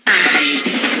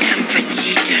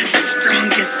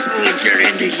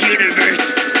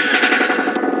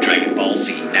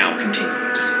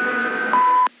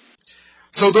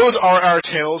So those are our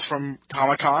tales from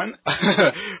Comic-Con,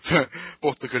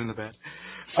 both the good and the bad.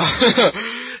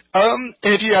 And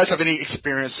if you guys have any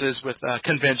experiences with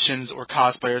conventions or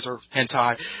cosplayers or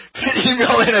hentai,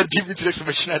 email in at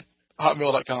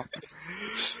dbtexhibition@hotmail.com.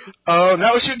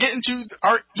 Now we should get into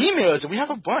our emails, and we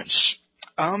have a bunch.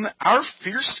 Our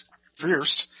first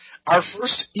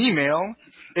email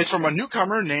is from a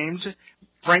newcomer named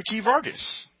Frankie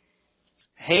Vargas.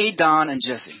 Hey, Don and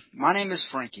Jesse. My name is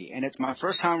Frankie, and it's my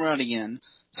first time writing in,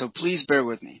 so please bear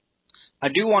with me. I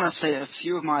do want to say a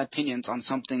few of my opinions on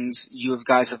some things you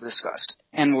guys have discussed,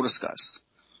 and will discuss.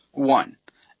 1.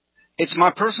 It's my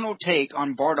personal take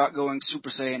on Bardock going Super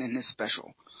Saiyan in his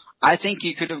special. I think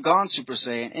he could have gone Super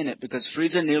Saiyan in it because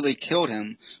Frieza nearly killed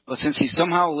him, but since he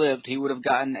somehow lived, he would have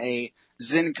gotten a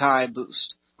Zenkai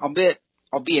boost. Albeit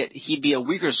he'd be a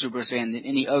weaker Super Saiyan than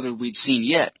any other we'd seen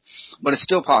yet, but it's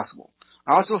still possible.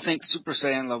 I also think Super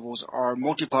Saiyan levels are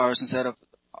multipliers instead of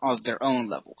their own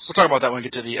levels. We'll talk about that when we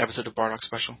get to the episode of Bardock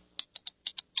special.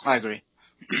 I agree.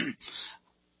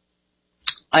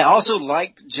 I also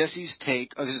like Jesse's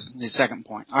take, this is his second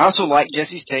point. I also like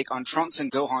Jesse's take on Trunks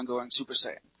and Gohan going Super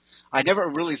Saiyan. I never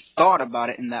really thought about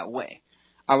it in that way.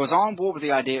 I was on board with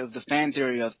the idea of the fan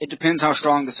theory of it depends how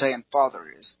strong the Saiyan father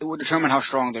is. It would determine how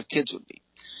strong their kids would be.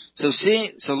 So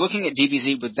looking at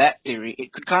DBZ with that theory,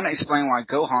 it could kind of explain why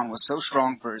Gohan was so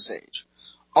strong for his age.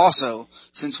 Also,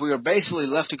 since we are basically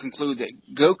left to conclude that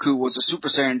Goku was a Super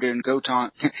Saiyan during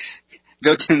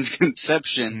Goten's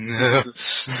conception,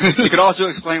 it could also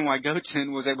explain why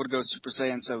Goten was able to go Super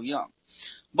Saiyan so young.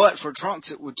 But for Trunks,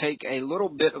 it would take a little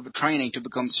bit of a training to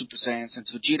become Super Saiyan,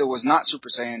 since Vegeta was not Super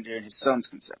Saiyan during his son's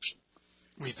conception.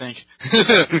 We think.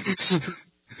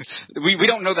 we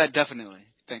don't know that definitely,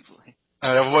 thankfully.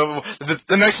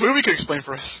 The next movie could explain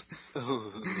for us.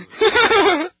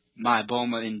 My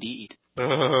Bulma, indeed.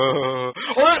 Well,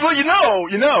 like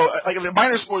the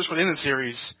minor spoilers for the end of the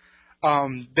series.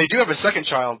 They do have a second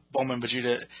child, Bulma and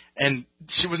Vegeta, and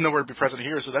she was nowhere to be present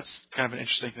here, so that's kind of an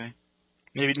interesting thing.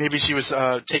 Maybe she was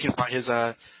taken by his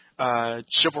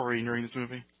chivalry during this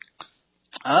movie.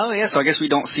 Oh, yeah, so I guess we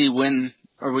don't see when,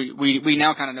 or we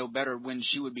now kind of know better when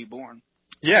she would be born.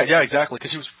 Yeah, exactly, because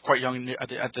she was quite young at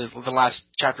the last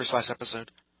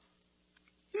chapter/episode.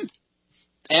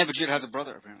 And Vegeta has a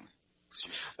brother, apparently.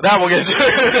 That we'll get into.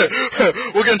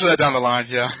 We'll get into that down the line,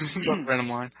 yeah. Random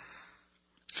line.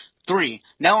 3.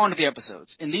 Now on to the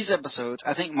episodes. In these episodes,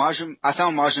 I found Majin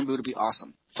Buu to be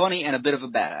awesome, funny, and a bit of a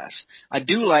badass. I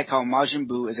do like how Majin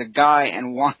Buu is a guy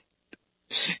and wants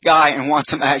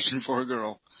some action for a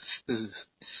girl.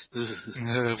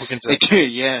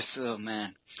 Yes, oh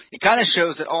man. It kind of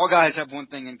shows that all guys have one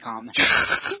thing in common.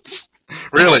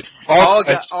 Really? All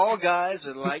guys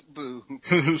are like Boo.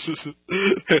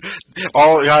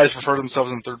 All guys refer to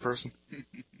themselves in third person.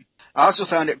 I also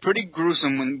found it pretty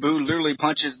gruesome when Boo literally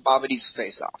punches Babbidi's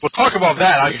face off. We'll talk about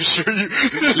that, I assure you.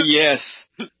 Yes.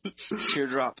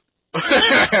 Teardrop.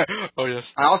 Oh,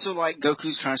 yes. I also like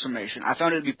Goku's transformation. I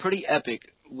found it to be pretty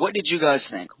epic. What did you guys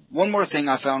think? One more thing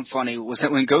I found funny was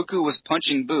that when Goku was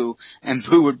punching Boo, and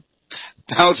Boo would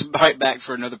bounce right back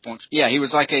for another punch. Yeah, he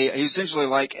was essentially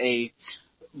like a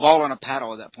ball on a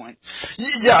paddle at that point.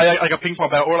 Yeah, like a ping pong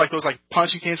battle, or like those like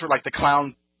punching games where like the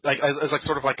clown like is like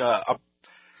sort of like a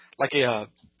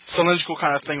cylindrical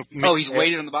kind of thing. Oh, he's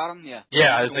weighted on the bottom? Yeah.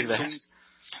 Yeah, I think that.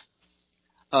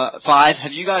 5.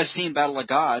 Have you guys seen Battle of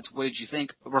Gods? What did you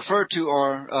think? Refer to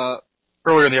our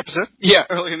earlier in the episode? Yeah,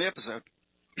 earlier in the episode.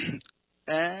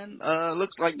 And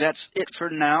looks like that's it for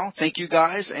now. Thank you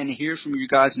guys, and hear from you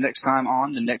guys next time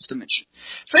on The Next Dimension.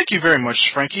 Thank you very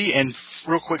much, Frankie. And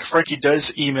real quick, Frankie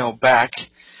does email back.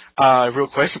 Real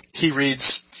quick, he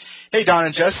reads, "Hey Don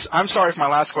and Jess, I'm sorry if my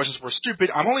last questions were stupid.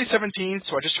 I'm only 17,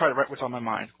 so I just try to write what's on my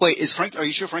mind." Wait, are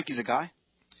you sure Frankie's a guy?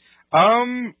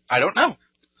 I don't know.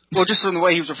 Well, just from the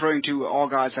way he was referring to all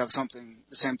guys have the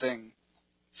same thing.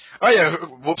 Oh yeah,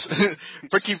 whoops.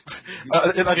 Frankie,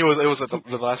 I think it was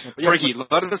the last one. Yeah, Frankie,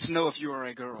 let us know if you are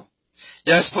a girl.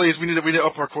 Yes, please. We need to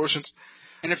up our quotient.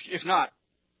 And if not,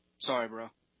 sorry, bro.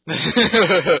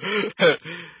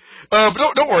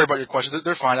 But don't worry about your questions.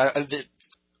 They're fine.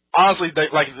 Honestly,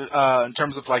 in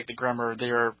terms of like the grammar,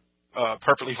 they are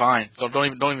perfectly fine. So don't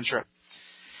even trip.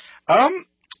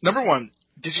 Number 1.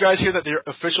 Did you guys hear that the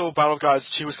official Battle of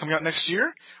Gods 2 is coming out next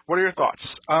year? What are your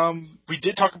thoughts? We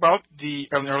did talk about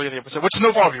earlier in the episode, which is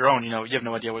no fault of your own. You have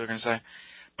no idea what they're going to say.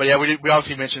 But yeah, we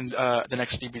obviously mentioned the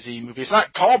next DBZ movie. It's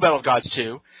not called Battle of Gods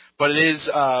 2, but it is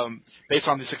based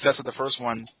on the success of the first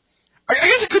one. I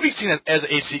guess it could be seen as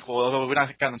a sequel, although we're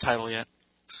not gotten the title yet.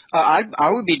 I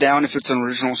would be down if it's an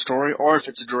original story or if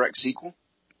it's a direct sequel.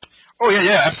 Oh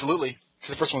yeah, absolutely.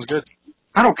 Because the first one's good.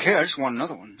 I don't care. I just want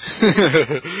another one.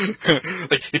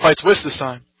 Like, he fights Whis this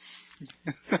time.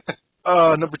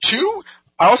 Number 2,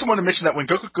 I also want to mention that when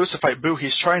Goku goes to fight Boo,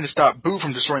 he's trying to stop Boo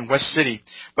from destroying West City.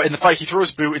 But in the fight, he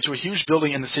throws Boo into a huge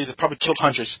building in the city that probably killed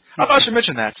hundreds. I thought I should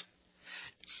mention that.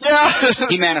 Yeah.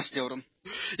 He man-of-steeled him.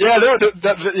 Yeah,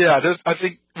 I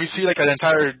think we see like an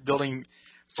entire building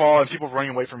fall and people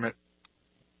running away from it.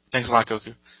 Thanks a lot,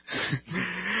 Goku.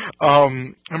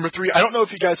 Number 3, I don't know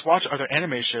if you guys watch other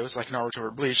anime shows like Naruto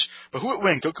or Bleach, but who would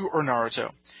win, Goku or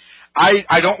Naruto?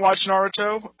 I don't watch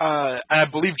Naruto, and I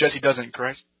believe Jesse doesn't,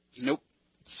 correct? Nope.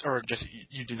 Or Jesse,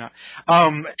 you do not.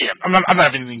 Yeah, I'm not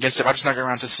having anything against it. I'm just not getting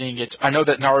around to seeing it. I know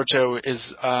that Naruto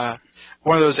is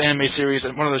one of those anime series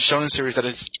and one of those shonen series that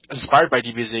is inspired by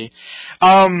DBZ.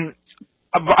 I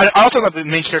also know that the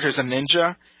main character is a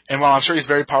ninja, and while I'm sure he's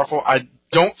very powerful, I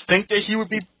don't think that he would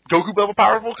be Goku level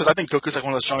powerful, because I think Goku's like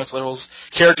one of the strongest levels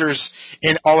characters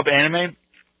in all of anime.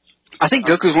 I think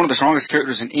Goku's one of the strongest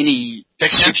characters in any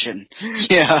fiction.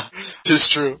 Yeah. It's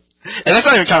true. And that's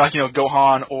not even kind of like,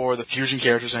 Gohan or the fusion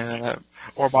characters or anything like that,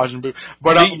 or Majin Buu.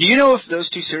 But, do you know if those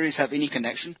two series have any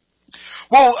connection?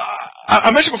 Well, I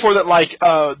mentioned before that, like,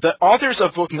 the authors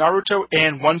of both Naruto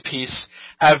and One Piece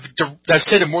have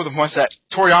stated more than once that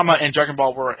Toriyama and Dragon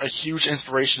Ball were a huge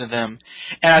inspiration to them.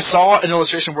 And I saw an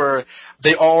illustration where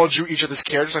they all drew each other's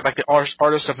characters, like the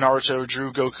artist of Naruto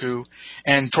drew Goku,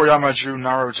 and Toriyama drew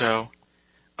Naruto.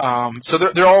 So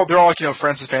they're all like,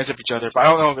 friends and fans of each other. But I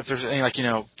don't know if there's any, like,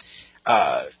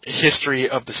 history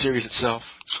of the series itself.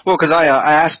 Well, because I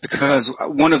asked because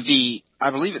one of I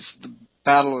believe it's the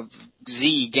Battle of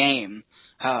Z game,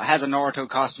 has a Naruto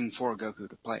costume for Goku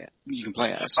to play it. You can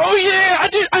play as. Oh yeah, I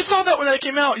did. I saw that when that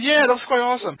came out. Yeah, that was quite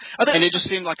awesome. And it just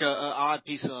seemed like a odd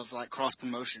piece of like cross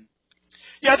promotion.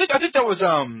 Yeah, I think that was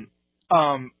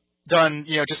done,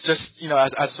 just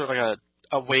as sort of like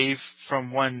a wave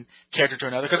from one character to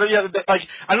another. Because like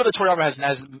I know that Toriyama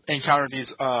has encountered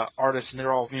these artists, and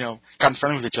they're all gotten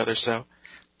friendly with each other. So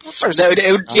I'm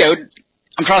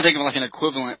trying to think of like an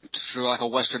equivalent for like a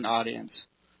Western audience.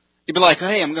 You'd be like,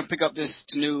 hey, I'm gonna pick up this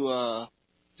new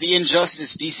the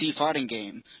Injustice DC fighting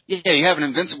game. Yeah, you have an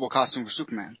invincible costume for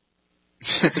Superman.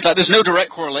 It's like there's no direct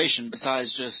correlation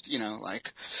besides just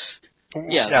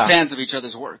fans of each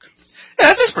other's work.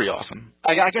 Yeah, that's pretty awesome.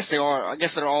 I guess they are. I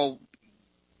guess they're all.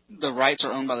 The rights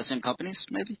are owned by the same companies,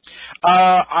 maybe?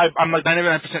 I'm like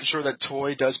 99% sure that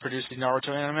Toei does produce the Naruto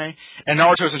anime, and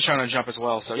Naruto's in Shonen Jump as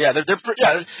well. So yeah, it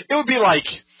would be like,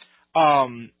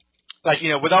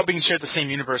 without being shared the same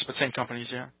universe, but same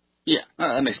companies, yeah. Yeah,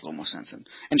 that makes a little more sense. And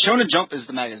Shonen Jump is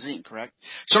the magazine, correct?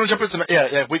 Shonen Jump is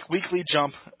Weekly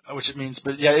Jump, which it means,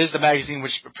 but yeah, it is the magazine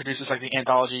which produces like the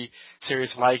anthology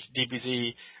series like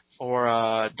DBZ or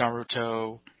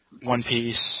Naruto, One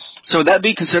Piece. So would that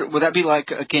be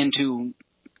like akin to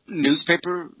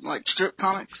newspaper like strip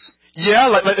comics? Yeah,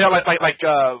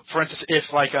 for instance, if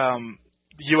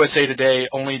USA Today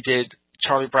only did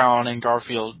Charlie Brown and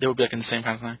Garfield, they would be like in the same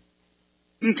kind of thing.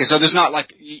 Okay, so there's not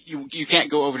like you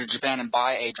can't go over to Japan and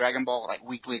buy a Dragon Ball like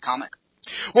weekly comic.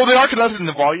 Well, they are collected in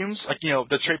the volumes, like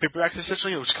the trade paperback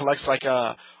essentially, which collects like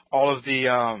all of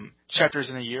the chapters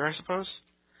in a year, I suppose.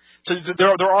 So there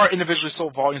are individually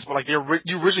sold volumes, but like you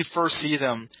originally first see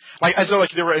them like as though like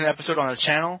they were in an episode on a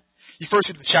channel. You first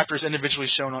see the chapters individually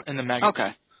shown in the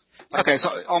magazine. Okay,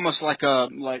 so almost like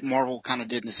Marvel kind of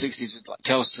did in the '60s with like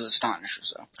Tales to Astonish or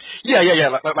so. Yeah.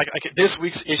 Like this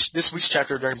week's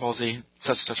chapter of Dragon Ball Z,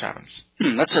 such happens.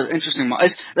 That's an interesting.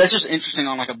 That's just interesting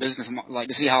on like a business, like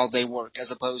to see how they work as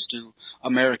opposed to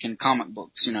American comic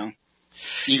books.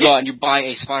 You go out and you buy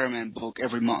a Spider-Man book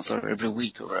every month or every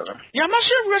week or whatever. Yeah, I'm not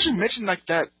sure if we actually mentioned like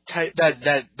that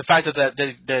the fact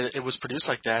that it was produced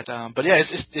like that. But yeah,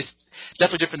 it's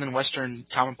definitely different than Western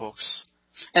comic books.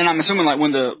 And I'm assuming like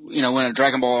when a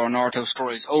Dragon Ball or Naruto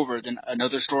story is over, then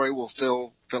another story will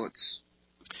fill its.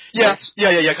 Yeah.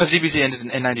 Because DBZ ended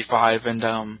in '95, and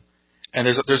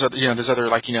there's other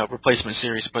like replacement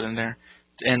series put in there,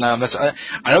 and that's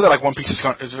I know that like One Piece has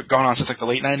gone on since like the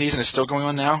late '90s and it's still going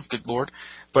on now. Good lord,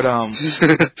 but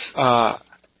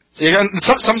Yeah,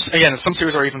 some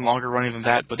series are even longer running than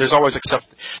that, but there's always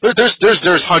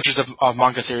there's hundreds of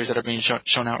manga series that are being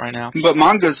shown out right now. But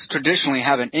mangas traditionally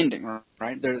have an ending,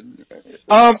 right? They're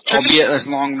albeit as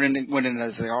long-winded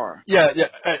as they are. Yeah.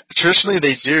 Traditionally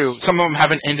they do. Some of them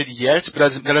haven't ended yet, but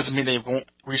that doesn't mean they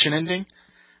won't reach an ending.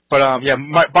 But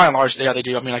by and large, they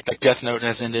do. I mean, like Death Note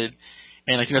has ended,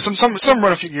 and like some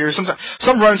run a few years.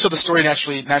 Some run until the story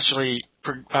naturally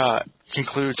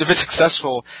concludes. If it's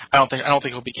successful, I don't think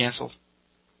it'll be canceled.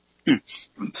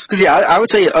 Because I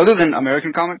would say other than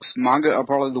American comics, manga are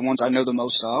probably the ones I know the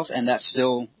most of, and that's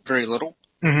still very little.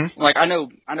 Mm-hmm. Like I know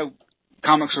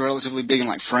comics are relatively big in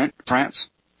like France,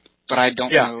 but I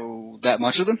don't know that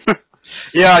much of them.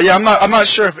 Yeah. I'm not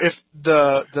sure if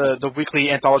the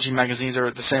weekly anthology magazines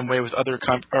are the same way with other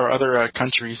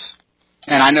countries.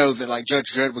 And I know that like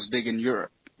Judge Dredd was big in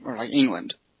Europe or like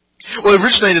England. Well, it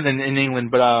originated in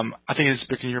England, but I think it's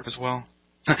big in Europe as well.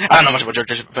 I don't know much about Judge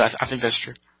Dredd, but I think that's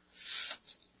true.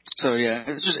 So yeah,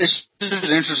 it's just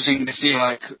interesting to see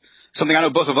like something I know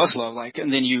both of us love, like,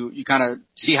 and then you kind of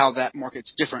see how that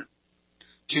market's different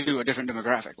to a different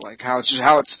demographic, like how it's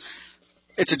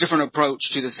a different approach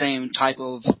to the same type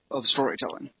of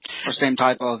storytelling or same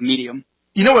type of medium.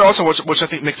 You know what? Also, which I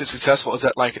think makes it successful is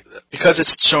that like because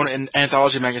it's shown in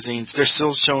anthology magazines, they're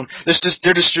still shown.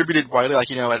 They're distributed widely, like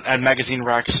at magazine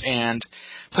racks and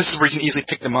places where you can easily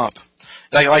pick them up.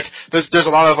 Like there's a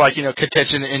lot of like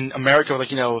contention in America, like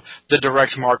the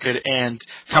direct market and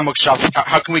comic shops.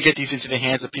 How can we get these into the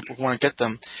hands of people who want to get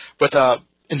them? But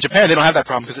in Japan, they don't have that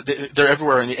problem because they're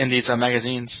everywhere in these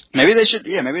magazines. Maybe they should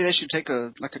take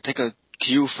a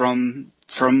cue from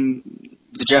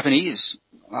the Japanese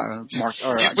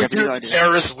Japanese idea.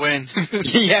 Terrorists win.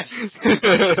 Yes.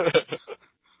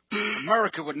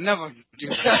 America would never do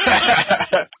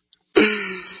that.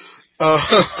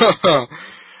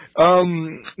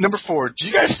 Number 4. Do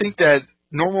you guys think that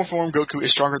normal form Goku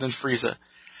is stronger than Frieza?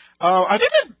 I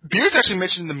think that Beerus actually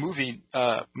mentioned in the movie,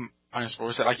 I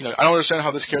suppose, that I don't understand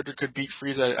how this character could beat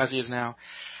Frieza as he is now.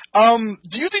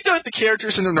 Do you think that the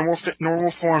characters in their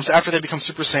normal forms after they become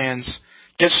Super Saiyans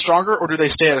get stronger, or do they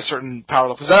stay at a certain power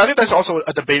level? Because I think that's also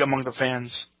a debate among the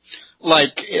fans.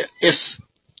 Like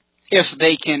if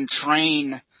they can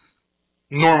train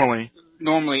normally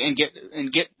and get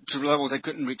to levels they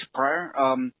couldn't reach prior.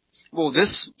 Well,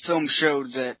 this film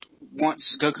showed that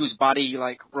once Goku's body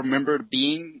like remembered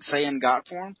being Saiyan God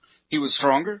form, he was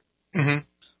stronger. Mm-hmm.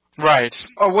 Right.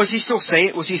 Oh, was he still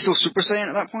Saiyan? Was he still Super Saiyan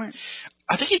at that point?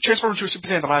 I think he transformed into a Super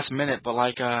Saiyan at the last minute, but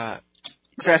like So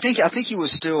I think he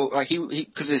was still like he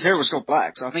because his hair was still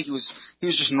black, so I think he was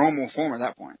just normal form at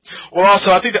that point. Well,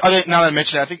 also I think now that I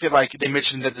mentioned it, I think that like they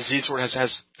mentioned that the Z Sword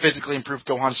has physically improved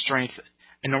Gohan's strength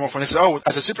in normal form. They said,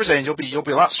 as a Super Saiyan you'll be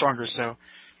a lot stronger. So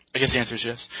I guess the answer is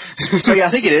yes. Oh yeah,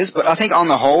 I think it is, but I think on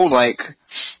the whole, like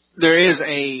there is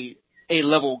a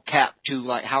level cap to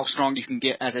like how strong you can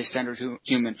get as a standard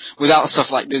human without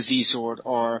stuff like the Z Sword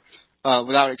or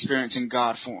without experiencing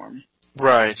God form.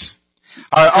 Right.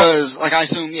 Because, like, I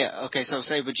assume, so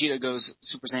say Vegeta goes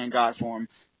Super Saiyan God form,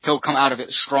 he'll come out of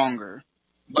it stronger.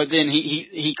 But then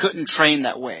he couldn't train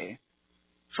that way.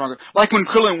 Stronger. Like when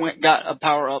Krillin got a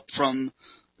power up from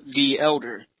the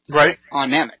Elder. Right.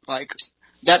 On Namek. Like,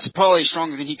 that's probably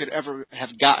stronger than he could ever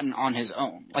have gotten on his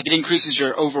own. Like, it increases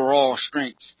your overall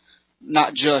strength,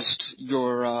 not just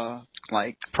your,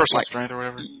 personal strength or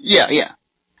whatever. Yeah.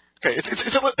 Okay,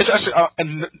 it's actually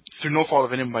and through no fault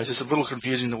of anybody's, it's a little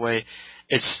confusing the way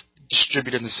it's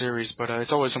distributed in the series, but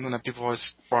it's always something that people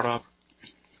always brought up.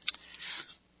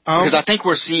 Because I think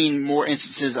we're seeing more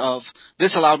instances of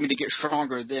this allowed me to get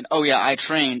stronger than I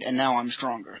trained and now I'm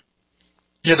stronger.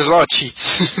 Yeah, there's a lot of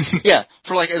cheats. Yeah,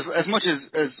 for like as much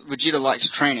as Vegeta likes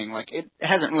training, like it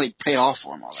hasn't really paid off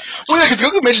for him all that much. Well, yeah, because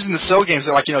Goku mentions in the Cell games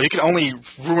that you can only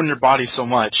ruin your body so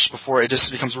much before it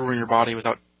just becomes ruining your body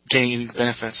without gaining any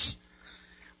benefits.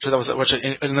 So that was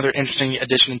another interesting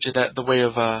addition to the way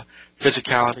of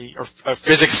physicality or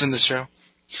physics in the show.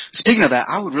 Speaking of that,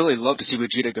 I would really love to see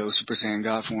Vegeta go Super Saiyan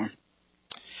God form.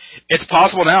 It's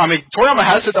possible now. I mean, Toriyama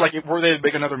has said that like were they to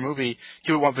make another movie,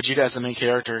 he would want Vegeta as the main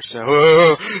character.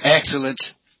 So excellent.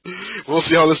 We'll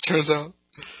see how this turns out.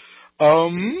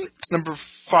 Number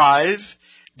 5,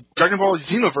 Dragon Ball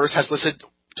Xenoverse has listed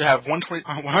to have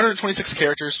 126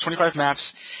 characters, 25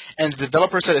 maps, and the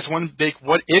developer said it's one big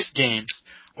what-if game.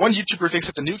 One YouTuber thinks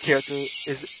that the new character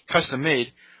is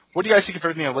custom-made. What do you guys think of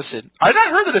everything I listed? I've not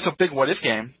heard that it's a big what-if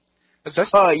game. That's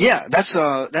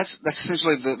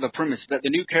essentially the premise, that the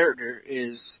new character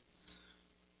is,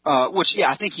 which,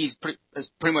 I think he's pretty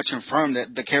much confirmed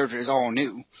that the character is all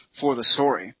new for the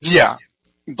story. Yeah.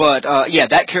 But,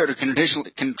 that character can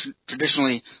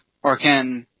traditionally, or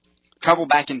can travel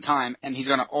back in time, and he's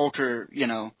gonna alter, he's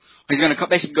gonna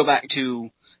basically go back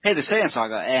to, hey, the Saiyan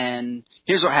Saga, and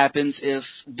here's what happens if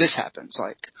this happens,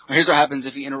 or here's what happens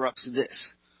if he interrupts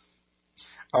this.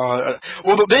 Well,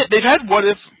 they've had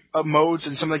what-if modes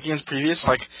in some of the games previous.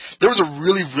 Like, there was a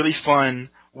really, really fun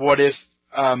what-if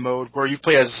mode where you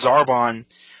play as Zarbon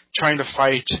trying to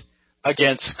fight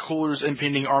against Cooler's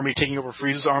impending army taking over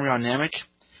Frieza's army on Namek.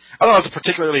 I thought it was a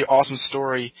particularly awesome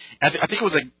story. I think it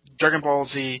was like Dragon Ball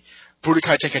Z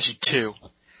Budokai Tenkaichi 2.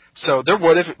 So their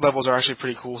what-if levels are actually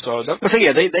pretty cool. So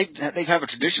they have a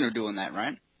tradition of doing that,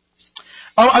 right?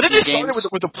 I think they started games?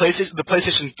 with the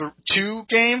PlayStation 2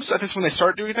 games. I think that's when they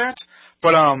started doing that.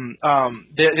 But I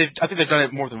think they've done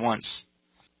it more than once.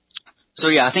 So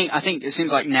yeah, I think it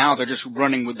seems like now they're just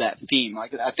running with that theme.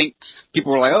 Like I think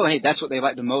people were like, oh hey, that's what they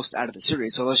like the most out of the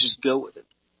series, so let's just go with it.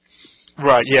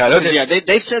 Right. Yeah.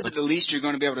 They've said that at least you're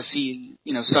going to be able to see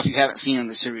stuff you haven't seen in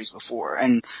the series before,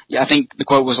 and yeah, I think the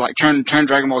quote was like turn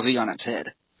Dragon Ball Z on its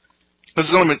head.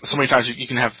 There's only so many times you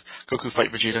can have Goku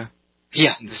fight Vegeta.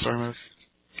 Yeah, in the story mode.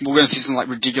 We're going to see some like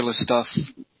ridiculous stuff,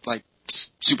 like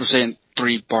Super Saiyan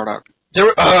 3 Bardock. There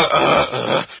were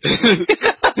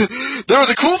there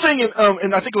was a cool thing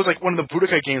and I think it was like one of the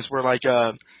Budokai games where like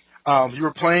you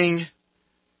were playing.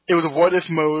 It was a what if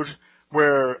mode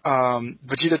where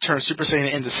Vegeta turned Super Saiyan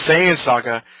into Saiyan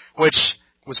Saga, which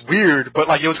was weird, but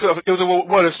like it was a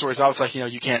what if story. So I was like,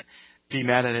 you can't be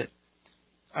mad at it.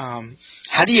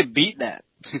 How do you beat that?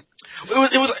 It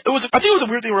was. I think it was a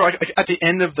weird thing where, like at the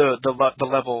end of the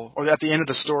level, or at the end of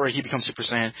the story, he becomes Super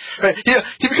Saiyan. Right?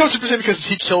 He becomes Super Saiyan because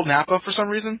he killed Nappa for some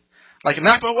reason. Like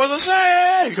Nappa was a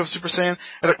Saiyan. He becomes Super Saiyan.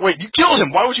 And like, wait, you killed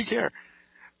him. Why would you care?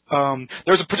 There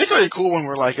was a particularly cool one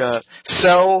where like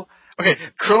Cell. Okay,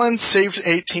 Krillin saved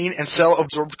 18, and Cell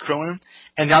absorbed Krillin,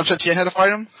 and Yamcha Tien had to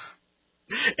fight him,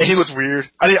 and he looked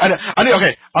weird. Okay,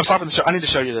 I'm stopping the show. I need to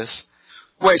show you this.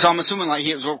 Wait, so I'm assuming like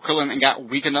he absorbed Krillin and got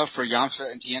weak enough for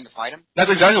Yamcha and Tien to fight him?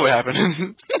 That's exactly what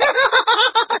happened.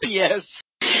 Yes.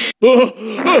 No,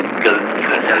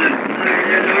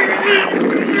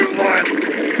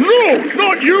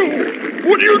 not you!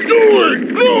 What are you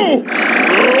doing? No!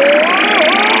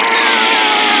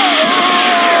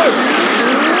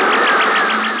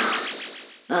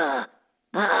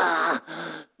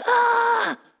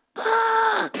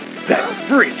 That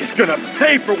freak is gonna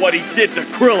pay for what he did to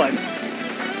Krillin!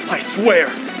 I swear,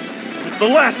 it's the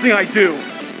last thing I do!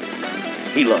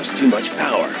 He lost too much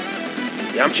power.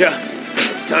 Yamcha,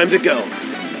 it's time to go.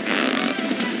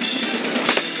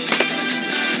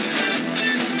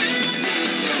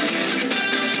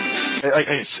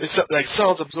 It's like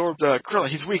Cell's absorbed Krillin.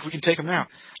 He's weak. We can take him now.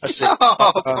 Let's see.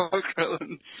 Poor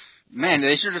Krillin. Man,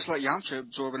 they should just let Yamcha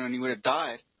absorb it and he would have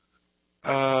died.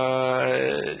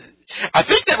 I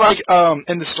think that like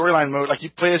in the storyline mode, like you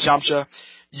play as Yamcha,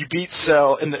 you beat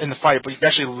Cell in the fight, but you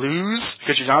actually lose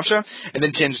because you're Yamcha, and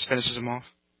then Tien just finishes him off.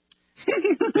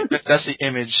 That's the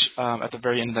image at the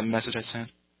very end of the message I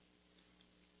sent.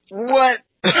 What?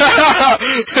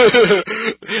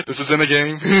 This is in a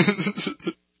game.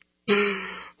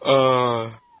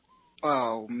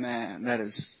 Oh man, that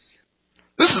is.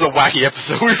 This is a wacky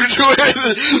episode we were doing.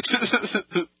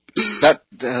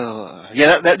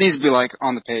 That needs to be like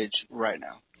on the page right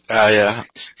now. Yeah.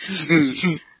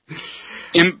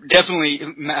 Definitely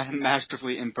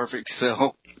masterfully imperfect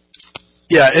Cell.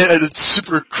 Yeah, it's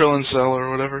Super Krillin Cell or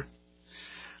whatever.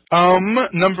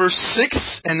 Number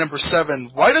 6 and number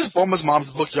 7. Why does Bulma's mom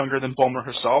look younger than Bulma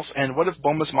herself? And what if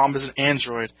Bulma's mom is an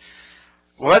android?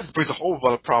 Well, that brings a whole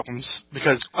lot of problems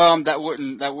because that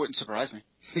wouldn't surprise me.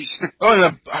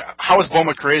 How was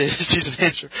Bulma created? She's an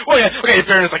android. Well, yeah, okay. In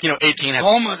fairness, like 18.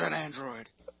 Bulma's an android.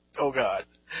 Oh God.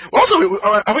 Well, also,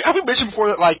 have we mentioned before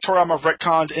that like Toriyama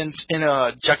retconned in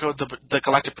Gekko the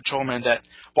Galactic Patrolman that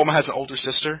Bulma has an older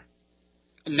sister?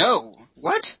 No.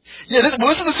 What? Yeah, this is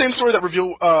the same story that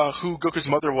revealed who Goku's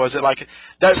mother was.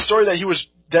 That story that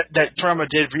Toriyama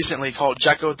did recently called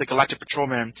Gekko the Galactic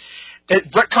Patrolman.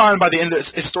 It retconned by the end of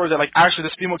his story that like actually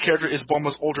this female character is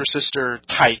Bulma's older sister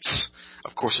Tights.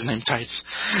 Of course, his name Tights.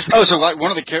 Oh, so like one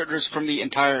of the characters from the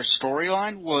entire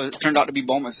storyline turned out to be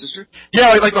Bulma's sister?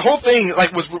 Yeah, like the whole thing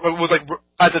like was like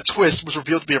as a twist was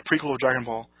revealed to be a prequel of Dragon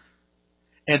Ball.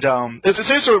 And it's the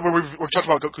same story where we're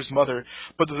talking about Goku's mother,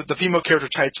 but the female character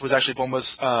Tights was actually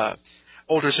Bulma's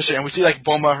older sister, and we see like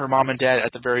Bulma, her mom and dad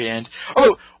at the very end.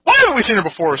 Although, why haven't we seen her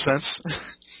before or since?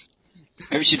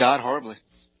 Maybe she died horribly.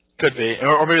 Could be,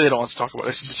 or maybe they don't want to talk about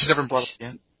it. She's never been brought up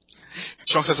again.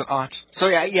 Trunks has an aunt. So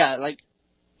yeah, like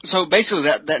so basically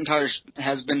that entire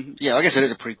has been I guess it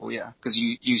is a prequel, yeah, because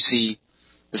you see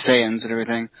the Saiyans and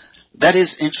everything. That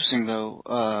is interesting though,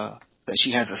 that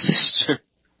she has a sister.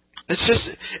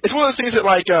 It's one of those things that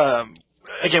like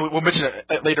again we'll mention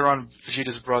it later on.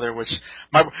 Vegeta's brother, which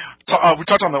we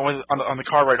talked on the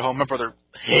car ride home. My brother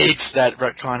hates that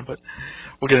retcon, but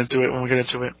we'll get into it when we get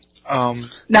into it.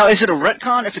 Now, is it a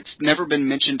retcon if it's never been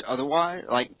mentioned otherwise?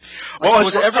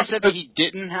 Was it ever said that he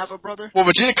didn't have a brother? Well,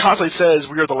 Vegeta constantly says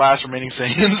we are the last remaining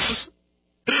Saiyans.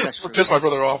 That's true. Pissed my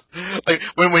brother off. Like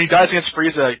when he dies against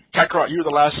Frieza, Kakarot, you're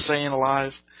the last Saiyan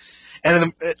alive. And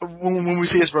then when we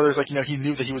see his brothers, like he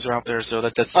knew that he was out there, so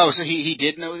that's. Oh, so he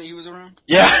did know that he was around?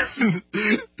 Yeah.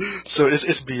 So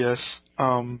it's BS.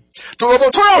 Although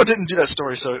Toriyama didn't do that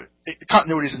story, so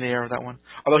continuity's in the air with that one.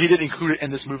 Although he didn't include it in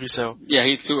this movie, so. Yeah,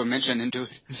 he threw a mention into it.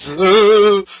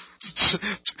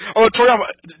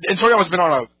 Toriyama's been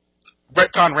on a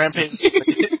retcon rampage.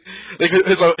 Like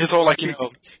his whole, like,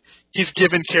 he's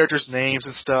given characters names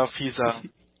and stuff. He's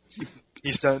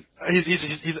done.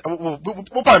 We'll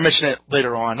probably mention it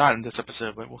later on, not in this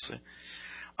episode, but we'll see.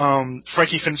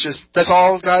 Frankie finishes. That's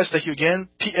all, guys. Thank you again.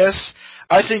 P.S.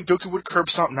 I think Goku would curb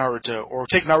stomp Naruto, or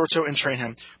take Naruto and train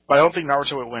him, but I don't think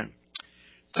Naruto would win.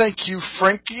 Thank you,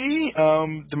 Frankie.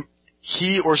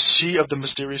 He or she of the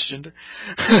mysterious gender.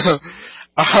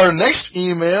 Our next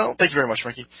email. Thank you very much,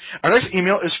 Frankie. Our next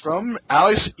email is from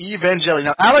Alex Evangeli.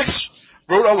 Now, Alex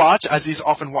wrote a lot, as he's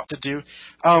often wont to do.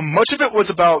 Much of it was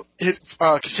about his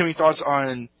continuing thoughts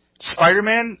on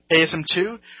Spider-Man,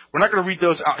 ASM2. We're not going to read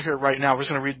those out here right now. We're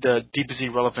just going to read the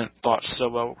DBZ relevant thoughts.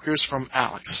 So here's from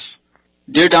Alex.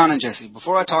 Dear Don and Jesse,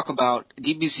 before I talk about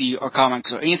DBZ or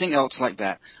comics or anything else like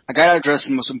that, I gotta address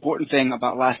the most important thing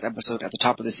about last episode at the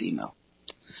top of this email.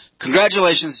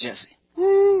 Congratulations, Jesse.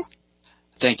 Woo!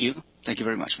 Thank you. Thank you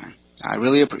very much, man. I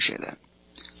really appreciate that.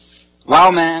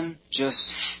 Wow, man. Just,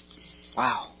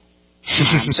 wow.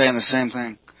 I'm saying the same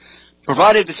thing.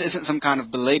 Provided this isn't some kind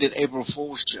of belated April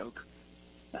Fool's joke.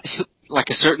 Like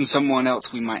a certain someone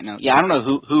else we might know. Yeah, I don't know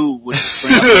who would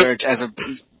bring up marriage as a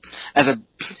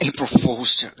April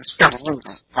Fool's joke.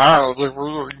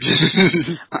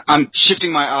 I'm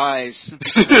shifting my eyes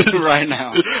right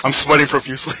now. I'm sweating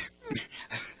profusely.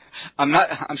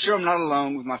 I'm sure I'm not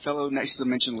alone with my fellow Next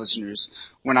Dimension listeners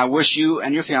when I wish you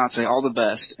and your fiance all the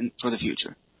best for the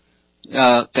future.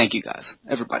 Thank you guys,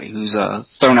 everybody who's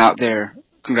thrown out their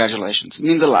congratulations. It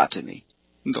means a lot to me.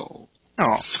 No.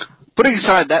 Oh. Putting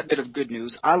aside that bit of good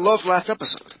news, I loved last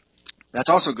episode. That's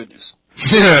also good news.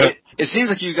 It seems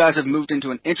like you guys have moved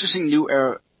into an interesting new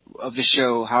era of the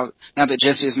show, now that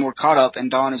Jesse is more caught up and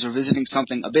Don is revisiting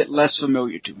something a bit less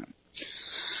familiar to him.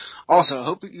 Also, I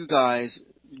hope you guys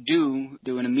do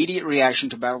an immediate reaction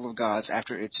to Battle of Gods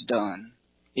after it's done,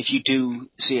 if you do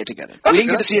see it together. We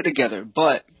didn't get to see it together,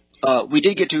 but we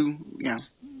did get to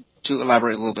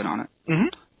elaborate a little bit on it. Mm-hmm.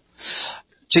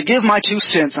 To give my 2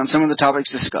 cents on some of the topics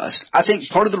discussed, I think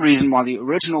part of the reason why the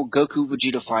original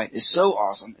Goku-Vegeta fight is so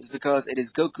awesome is because it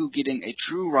is Goku getting a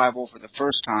true rival for the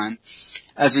first time,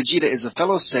 as Vegeta is a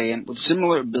fellow Saiyan with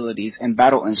similar abilities and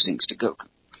battle instincts to Goku.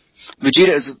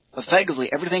 Vegeta is effectively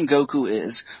everything Goku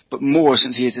is, but more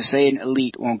since he is a Saiyan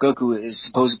elite while Goku is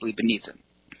supposedly beneath him.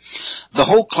 The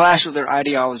whole clash of their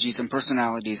ideologies and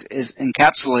personalities is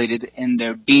encapsulated in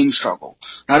their beam struggle.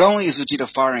 Not only is Vegeta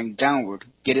firing downward,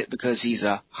 get it because he's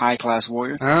a high-class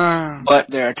warrior, but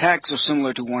their attacks are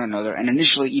similar to one another and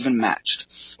initially even matched,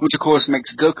 which of course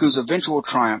makes Goku's eventual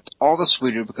triumph all the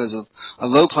sweeter because of a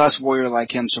low-class warrior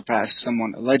like him surpassed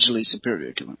someone allegedly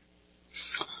superior to him.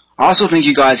 I also think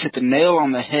you guys hit the nail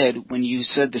on the head when you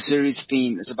said the series'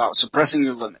 theme is about suppressing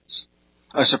your limits.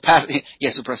 Surpassing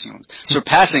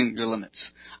your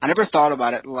limits. I never thought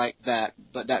about it like that,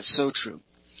 but that's so true.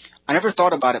 I never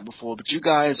thought about it before, but you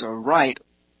guys are right.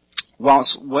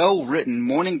 Whilst well-written,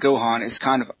 Morning Gohan is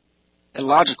kind of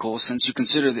illogical since you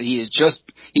consider that he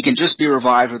can just be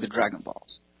revived with the Dragon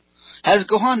Balls. Has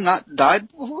Gohan not died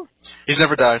before? He's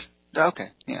never died.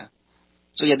 Okay, yeah.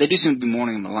 So yeah, they do seem to be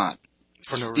mourning him a lot.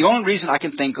 The only reason I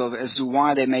can think of as to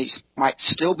why they might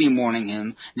still be mourning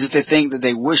him is if they think that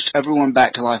they wished everyone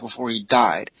back to life before he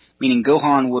died, meaning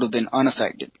Gohan would have been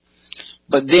unaffected.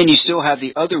 But then you still have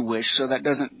the other wish, so that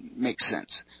doesn't make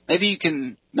sense. Maybe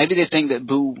they think that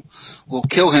Boo will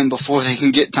kill him before they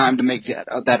can get time to make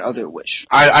that other wish.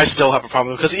 I still have a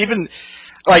problem because even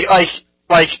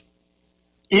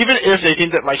even if they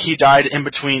think that he died in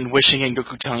between wishing and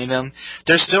Goku telling them,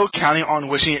 they're still counting on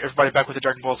wishing everybody back with the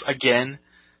Dragon Balls again.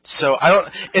 So I don't.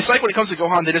 It's like when it comes to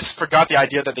Gohan, they just forgot the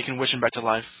idea that they can wish him back to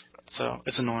life. So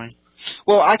it's annoying.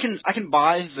 Well, I can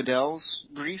buy Vidal's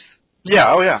grief. Yeah.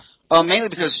 Oh yeah. Mainly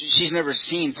because she's never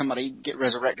seen somebody get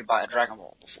resurrected by a Dragon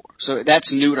Ball before. So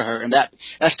that's new to her, and that's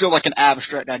still like an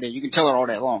abstract idea. You can tell her all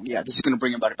day long, yeah, this is going to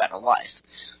bring everybody back to life.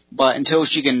 But until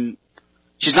she's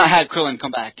not had Krillin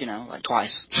come back,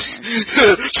 twice.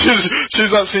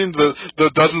 she's not seen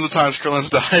the dozens of times Krillin's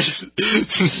died.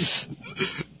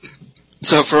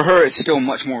 So for her, it's still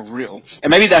much more real. And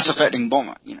maybe that's affecting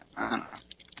Bulma, I don't know.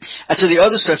 As to the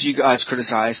other stuff you guys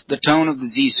criticize, the tone and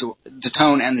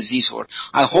the Z-Sword,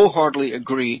 I wholeheartedly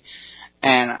agree,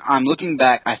 and I'm looking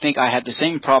back, I think I had the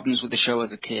same problems with the show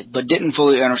as a kid, but didn't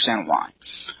fully understand why.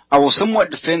 I will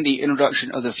somewhat defend the introduction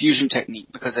of the fusion technique,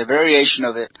 because a variation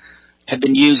of it had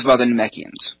been used by the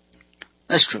Namekians.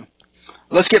 That's true.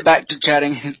 Let's get back to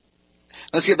chatting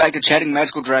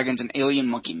magical dragons and alien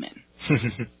monkey men.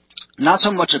 Not so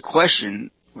much a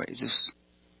question Wait, is this?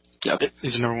 Yeah, okay.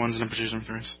 These are number 1s, number 2s, number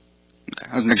 3s.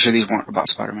 Okay. I was making sure these weren't about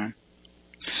Spider-Man.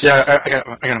 Yeah, I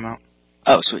got them out.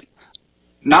 Oh, sweet.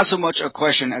 Not so much a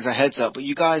question as a heads up, but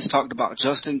you guys talked about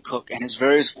Justin Cook and his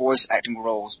various voice acting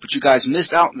roles, but you guys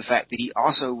missed out on the fact that he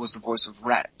also was the voice of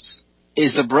Raditz.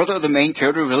 Is the brother of the main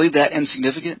character really that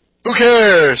insignificant? Who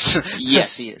cares?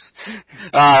 Yes, he is.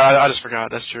 I just forgot.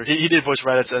 That's true. He did voice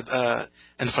Raditz in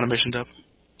the Funimation dub.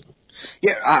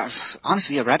 Yeah,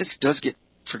 honestly, yeah, Raditz does get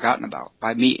forgotten about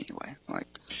by me anyway. Like,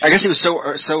 I guess it was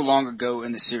so long ago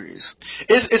in the series.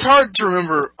 It's hard to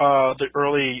remember the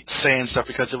early Saiyan stuff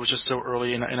because it was just so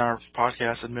early in our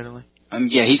podcast, admittedly.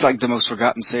 Yeah, he's like the most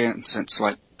forgotten Saiyan since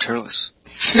like Turles.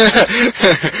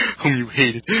 Whom you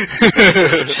hated.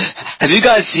 Have you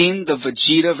guys seen the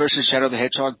Vegeta versus Shadow the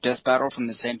Hedgehog death battle from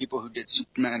the same people who did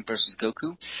Superman versus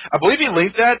Goku? I believe he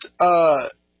linked that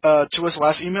to us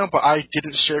last email, but I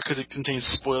didn't share because it contains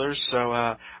spoilers.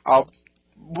 So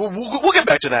we'll get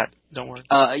back to that. Don't worry.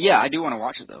 Yeah, I do want to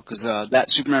watch it though, because that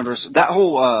Superman versus that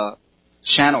whole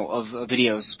channel of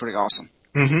videos is pretty awesome.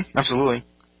 Mm-hmm. Absolutely.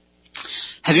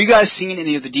 Have you guys seen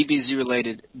any of the DBZ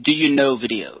related Do You Know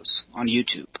videos on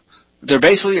YouTube? They're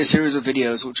basically a series of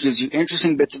videos which gives you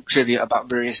interesting bits of trivia about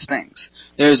various things.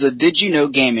 There's a Did You Know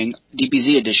Gaming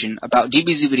DBZ edition about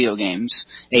DBZ video games,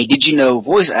 a Did You Know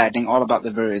voice acting all about the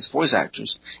various voice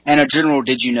actors, and a general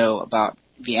Did You Know about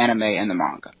the anime and the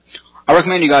manga. I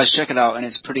recommend you guys check it out, and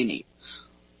it's pretty neat.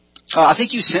 I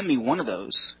think you sent me one of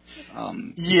those. Yeah.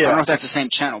 I don't know if that's the same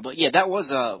channel, but yeah, that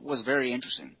was very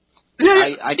interesting. Yeah.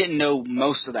 I didn't know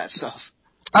most of that stuff.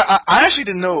 I actually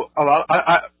didn't know a lot.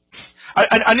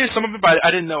 I knew some of it, but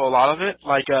I didn't know a lot of it.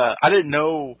 Like I didn't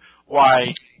know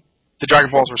why the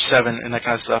Dragon Balls were 7 and that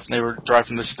kind of stuff, and they were derived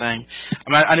from this thing. I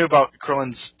mean, I knew about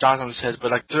Krillin's dot on his head, but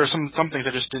like there are some things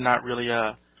I just did not really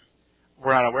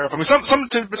were not aware of. I mean, some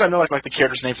tidbits I know, like the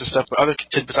characters' names and stuff, but other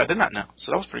tidbits I did not know.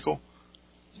 So that was pretty cool.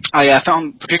 Oh yeah, I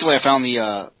found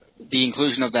the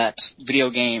inclusion of that video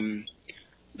game,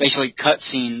 basically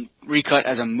cutscene recut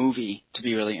as a movie, to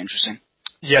be really interesting.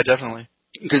 Yeah, definitely.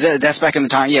 Because that's back in the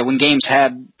time, yeah, when games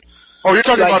had. Oh, you're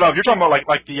talking like, about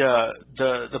like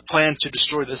the plan to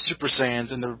destroy the Super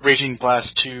Saiyans in the Raging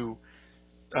Blast 2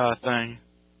 thing.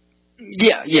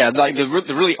 Yeah, like the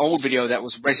really old video that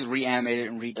was basically reanimated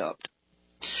and redubbed.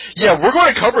 Yeah, we're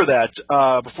going to cover that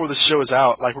before the show is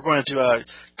out. Like, we're going to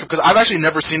because I've actually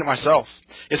never seen it myself.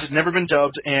 It's never been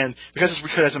dubbed, and because it's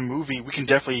recut as a movie, we can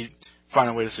definitely find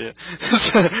a way to see it.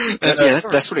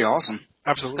 That's pretty awesome.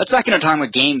 Absolutely. That's back in a time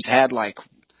when games had the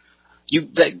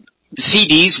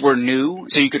CDs were new,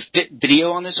 so you could fit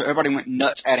video on this, so everybody went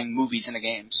nuts adding movies into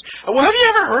games. Well, have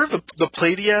you ever heard of the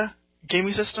Playdia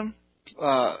gaming system?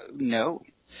 No.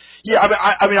 Yeah,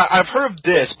 I mean, I've heard of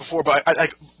this before, but I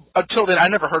until then, I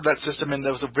never heard of that system, and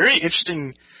it was a very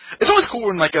interesting. It's always cool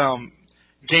when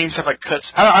games have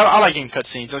cuts. I like game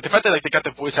cutscenes. Like the fact that they got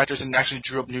the voice actors and actually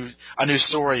drew up a new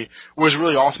story was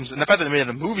really awesome, and the fact that they made it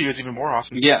a movie was even more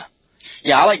awesome. Yeah,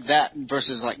 I like that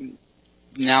versus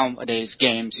nowadays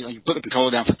games. You put the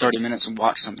controller down for 30 minutes and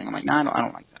watch something. I'm like, no, I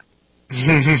don't like that.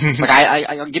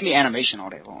 I give me animation all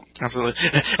day long. Absolutely.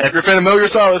 And if you're a fan of Metal Gear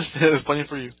Solid, there's plenty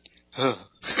for you.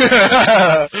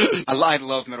 I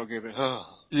love Metal Gear, but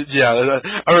yeah,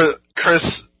 I remember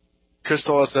Chris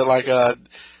told us that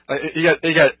he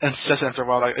got incessant after a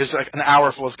while. Like it's like an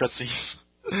hour full of cutscenes.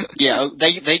 Yeah,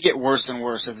 they get worse and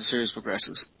worse as the series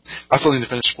progresses. I still need to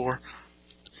finish 4.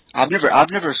 I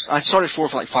started 4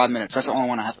 for like 5 minutes. That's the only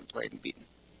one I haven't played and beaten.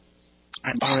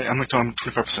 I'm like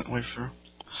 25% way through.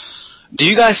 Do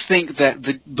you guys think that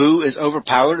Boo is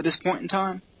overpowered at this point in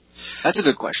time? That's a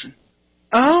good question.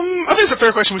 I think it's a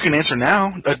fair question we can answer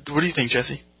now. What do you think,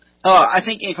 Jesse? I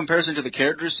think in comparison to the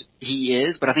characters, he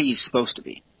is, but I think he's supposed to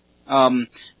be.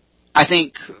 I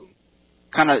think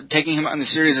kind of taking him out in the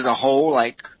series as a whole,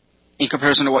 like in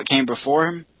comparison to what came before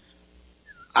him,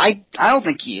 I don't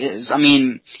think he is. I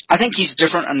mean, I think he's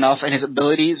different enough, and his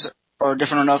abilities are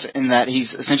different enough in that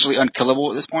he's essentially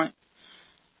unkillable at this point.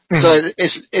 Mm-hmm. So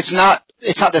it's not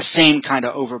the same kind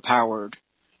of overpowered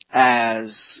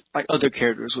as like other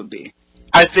characters would be.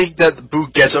 I think that Boo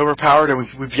gets overpowered, and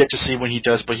we've yet to see when he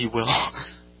does, but he will.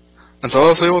 That's all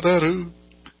I'll say about that.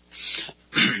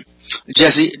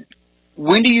 Jesse,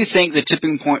 when do you think the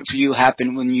tipping point for you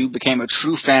happened when you became a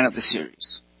true fan of the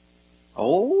series?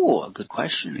 Oh, a good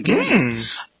question again.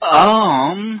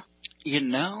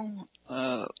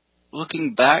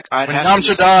 Looking back, I'd when have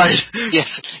Yamcha died.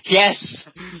 Yes.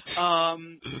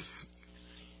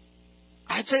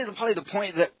 I'd say probably the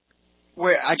point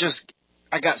where I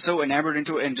got so enamored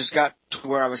into it and just got to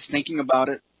where I was thinking about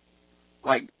it,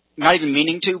 like not even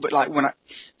meaning to, but like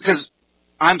because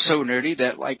I'm so nerdy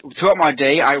that, like, throughout my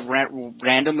day, I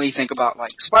randomly think about,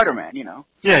 like, Spider-Man,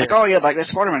 Yeah, Like, oh, yeah, like, that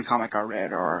Spider-Man comic I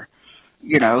read, or,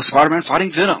 Spider-Man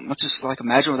fighting Venom. Let's just, like,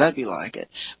 imagine what that'd be like.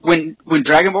 When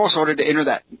Dragon Ball started to enter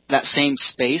that same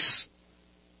space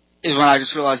is when I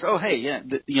just realized, oh, hey, yeah,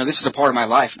 this is a part of my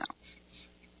life now.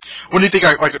 When do you think,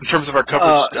 like, in terms of our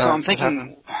coverage, So I'm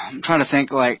trying to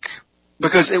think, like,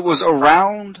 because it was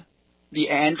around the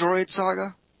Android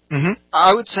saga, Mm-hmm.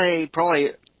 I would say probably,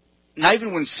 not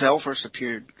even when Cell first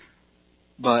appeared,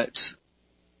 but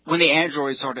when the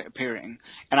androids started appearing,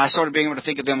 and I started being able to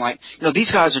think of them like,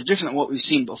 these guys are different than what we've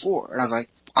seen before. And I was like,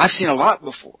 I've seen a lot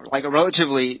before. Like, a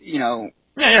relatively, Yeah,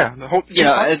 the whole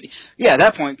at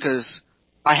that point, because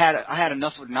I had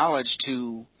enough of knowledge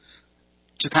to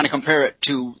kind of compare it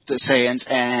to the Saiyans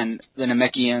and the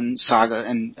Namekian saga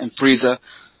and Frieza.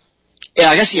 Yeah,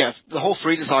 I guess, the whole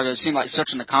Frieza saga seemed like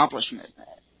such an accomplishment.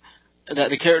 That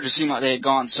the characters seemed like they had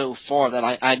gone so far that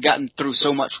I had gotten through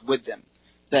so much with them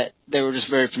that they were just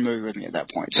very familiar with me at that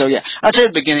point. So yeah, I'd say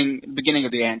the beginning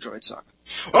of the Android saga.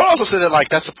 Well, I'll also say that, like,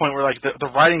 that's the point where, like,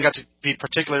 the writing got to be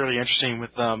particularly interesting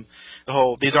with the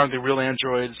whole these aren't the real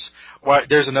androids. Why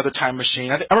there's another time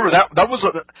machine. I remember I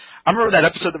remember that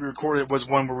episode that we recorded was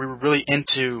one where we were really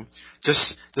into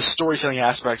just the storytelling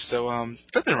aspect. So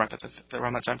could have been around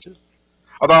that time too.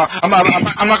 Although I'm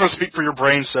not going to speak for your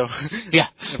brain, so yeah.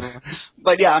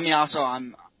 But yeah, I mean, also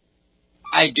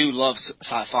I do love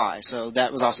sci-fi, so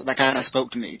that kind of spoke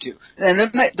to me too. And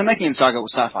the Mekian saga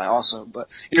was sci-fi also, but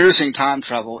introducing time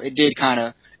travel, it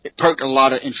perked a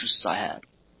lot of interests I had.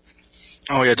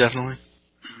 Oh yeah, definitely.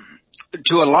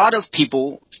 To a lot of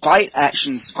people,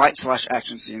 fight/action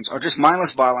scenes are just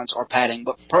mindless violence or padding,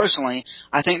 but personally,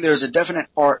 I think there's a definite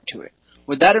art to it.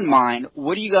 With that in mind,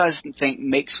 what do you guys think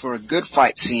makes for a good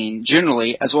fight scene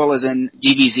generally, as well as in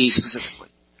DBZ specifically?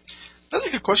 That's a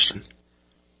good question.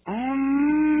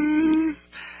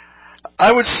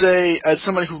 I would say, as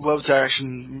somebody who loves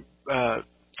action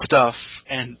stuff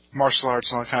and martial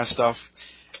arts and all that kind of stuff,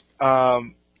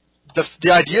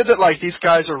 the idea that, like, these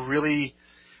guys are really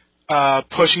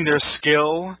pushing their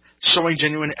skill, showing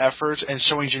genuine effort, and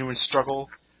showing genuine struggle,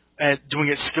 and doing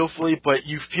it skillfully, but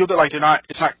you feel that, like,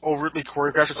 it's not overtly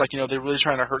choreographed. It's like, they're really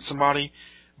trying to hurt somebody,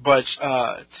 but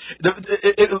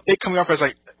it coming off as,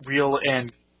 like, real,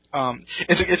 and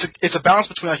it's a balance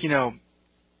between, like,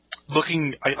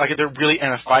 looking like they're really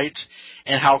in a fight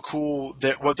and how cool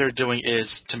what they're doing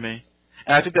is to me.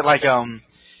 And I think that, like,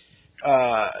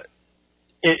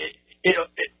 it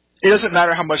it doesn't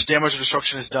matter how much damage or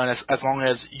destruction is done as long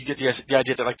as you get the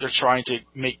idea that, like, they're trying to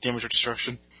make damage or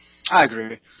destruction. I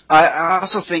agree. I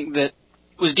also think that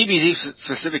with DBZ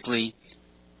specifically,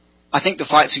 I think the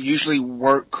fights usually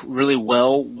work really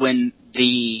well when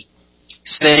the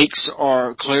stakes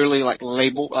are clearly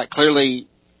labeled, clearly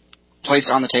placed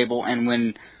on the table, and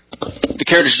when the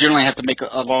characters generally have to make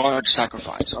a large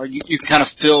sacrifice, or you can kind of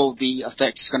feel the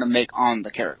effect it's going to make on the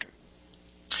character.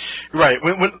 Right.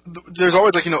 When there's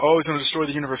always, like, oh, he's going to destroy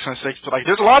the universe kind of stakes, but, like,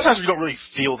 there's a lot of times where you don't really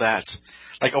feel that.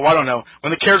 Like, I don't know,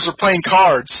 when the characters are playing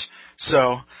cards.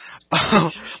 So,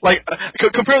 like,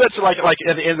 compare that to, like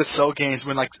at the end of the Cell games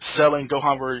when, like, Cell and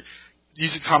Gohan were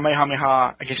using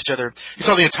Kamehameha against each other. You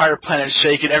saw the entire planet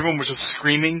shake and everyone was just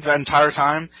screaming the entire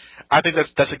time. I think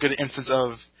that's a good instance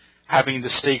of having the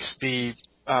stakes be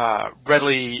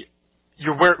readily.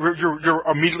 You're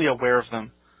immediately aware of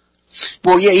them.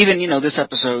 Well, yeah, even this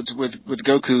episode's with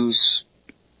Goku's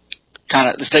kind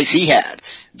of the stakes he had.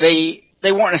 They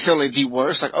weren't necessarily the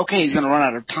worst. Like, okay, he's going to run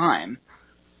out of time,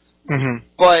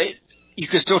 but you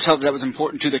could still tell that was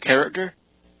important to the character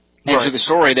and to the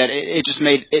story. That it just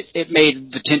made it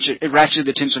made the tension. It ratcheted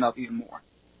the tension up even more.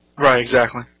 Right.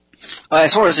 Exactly.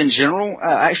 As far as in general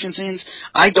action scenes,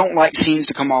 I don't like scenes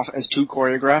to come off as too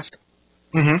choreographed.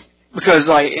 Because,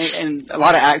 like, and a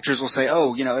lot of actors will say,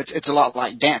 oh, it's a lot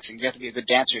like dancing. You have to be a good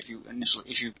dancer if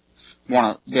you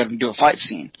want to be able to do a fight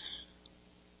scene.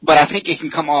 But I think it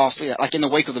can come off, like in the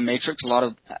wake of The Matrix, a lot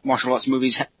of martial arts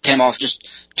movies came off just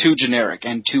too generic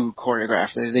and too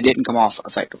choreographed. They didn't come off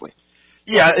effectively.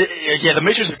 Yeah, The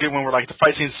Matrix is a good one where, like, the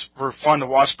fight scenes were fun to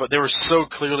watch, but they were so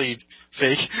clearly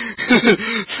fake.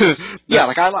 Yeah,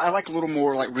 like, I like a little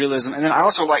more, like, realism. And then I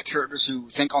also like characters who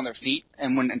think on their feet,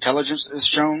 and when intelligence is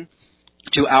shown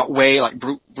to outweigh, like,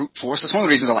 brute force. That's one of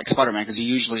the reasons I like Spider-Man, because he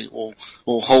usually will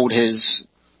hold his,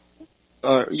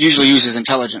 usually use his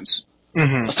intelligence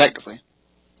effectively.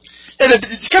 And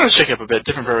it's kind of shake up a bit,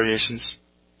 different variations.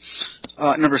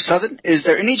 Number 7, is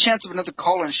there any chance of another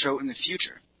call-in show in the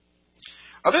future?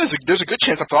 I think there's a good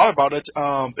chance. I've thought about it.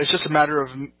 It's just a matter of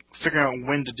figuring out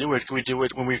when to do it. Can we do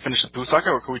it when we finish the Buu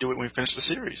Saga, or can we do it when we finish the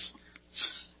series?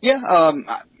 Yeah,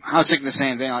 I was thinking the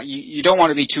same thing. Like, you don't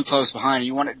want to be too close behind.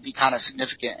 You want it to be kind of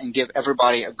significant and give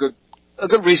everybody a good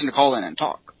reason to call in and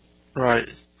talk. Right.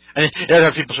 And you gotta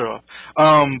have people show up.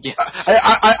 Yeah.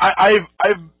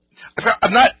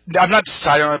 I'm not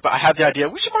deciding on it, but I have the idea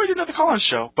we should probably do another call-in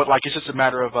show. But like, it's just a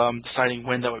matter of deciding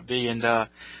when that would be and what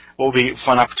would be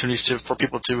fun opportunities for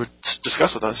people to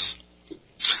discuss with us.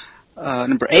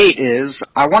 Number 8 is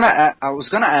I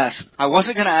wasn't gonna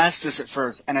ask this at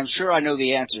first, and I'm sure I know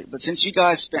the answer. But since you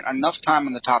guys spent enough time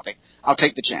on the topic, I'll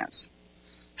take the chance.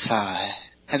 Sigh.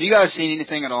 Have you guys seen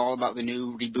anything at all about the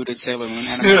new rebooted Sailor Moon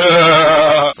anime?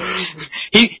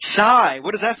 Sigh.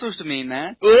 What is that supposed to mean,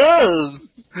 man?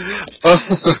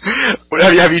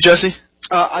 Have you, Jesse?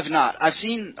 I've not. I've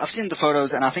seen the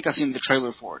photos, and I think I've seen the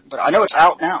trailer for it. But I know it's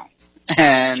out now.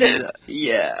 And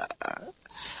yeah.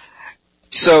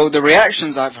 So the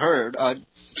reactions I've heard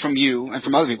from you and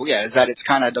from other people, is that it's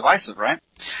kind of divisive, right?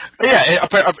 Yeah,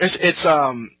 it's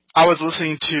I was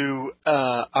listening to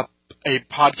a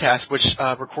podcast which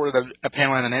recorded a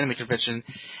panel at an anime convention,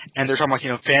 and they're talking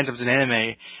about fandoms in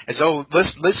anime. And so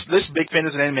this big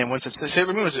fandoms in anime. And once it's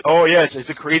Sailor Moon, it's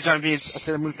a crazy time being a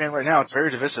Sailor Moon fan right now. It's very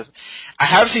divisive. I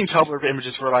have seen Tumblr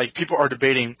images where like people are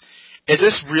debating, is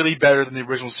this really better than the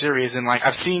original series? And like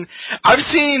I've seen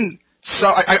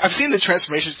the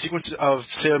transformation sequence of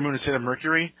Sailor Moon and Sailor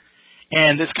Mercury.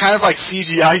 And it's kind of like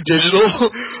CGI digital.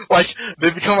 Like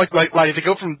they become like they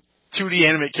go from 2D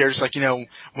anime characters, like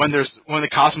when the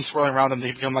costumes swirling around them,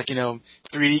 they become like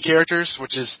 3D characters,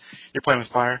 which is you're playing with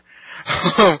fire.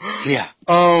 Yeah.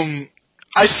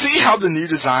 I see how the new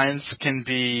designs can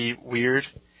be weird.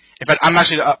 In fact, I'm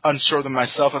actually unsure of them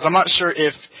myself, as I'm not sure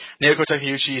if Naoko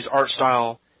Takeuchi's art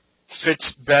style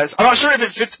fits best. I'm not sure if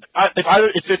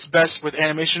it fits best with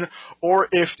animation, or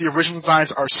if the original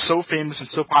designs are so famous and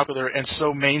so popular and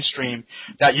so mainstream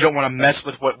that you don't want to mess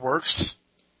with what works.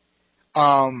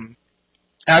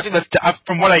 And I think that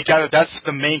from what I gather, that's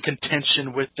the main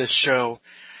contention with this show.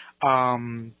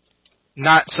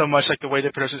 Not so much like the way they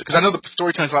produce it, because I know the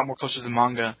storytelling is a lot more closer to the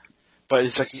manga, but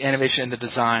it's like the animation and the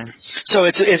design. So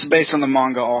it's based on the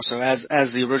manga also, as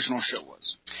the original show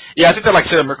was. Yeah, I think that like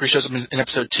Sailor Mercury shows up in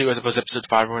episode 2 as opposed to episode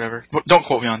 5 or whatever. But don't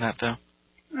quote me on that though.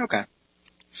 Okay.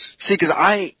 See, because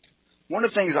one of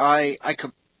the things I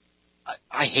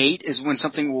hate is when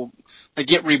something will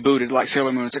get rebooted, like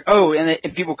Sailor Moon. It's like,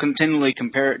 and people continually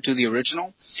compare it to the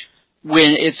original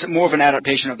when it's more of an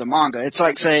adaptation of the manga. It's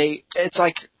like say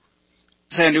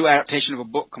a new adaptation of a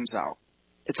book comes out.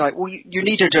 It's like, well, you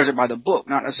need to judge it by the book,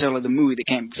 not necessarily the movie that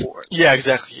came before it. Yeah,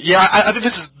 exactly. Yeah, I think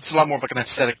it's a lot more of like an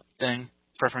aesthetic thing,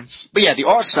 preference. But yeah, the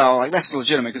art style, like that's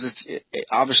legitimate because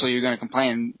obviously you're going to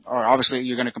complain, or obviously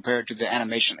you're going to compare it to the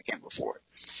animation that came before it.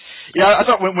 Yeah, I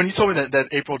thought when you told me that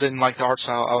April didn't like the art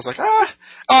style, I was like,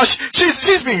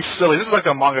 she's being silly. This is like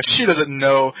a manga. She doesn't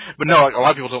know. But no, like, a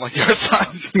lot of people don't like the art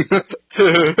style.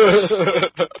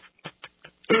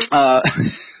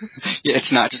 Yeah,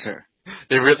 it's not just her.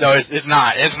 No, it's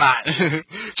not. It's not.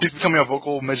 She's becoming a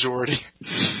vocal majority.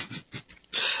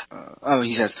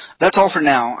 He says, that's all for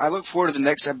now. I look forward to the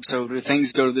next episode where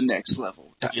things go to the next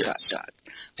level. ... Yes.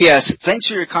 P.S. Thanks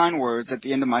for your kind words at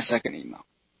the end of my second email.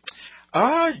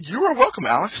 You are welcome,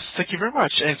 Alex. Thank you very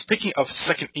much. And speaking of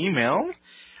second email,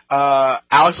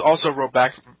 Alex also wrote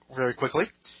back very quickly.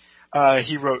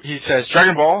 He says,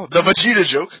 Dragon Ball, the Vegeta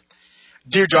joke.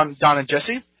 Dear Don and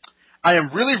Jesse, I am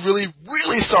really, really,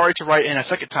 really sorry to write in a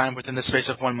second time within the space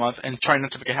of 1 month and trying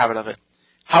not to make a habit of it.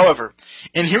 However,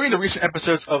 in hearing the recent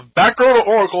episodes of Batgirl to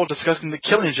Oracle discussing the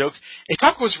killing joke, a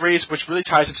topic was raised which really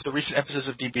ties into the recent episodes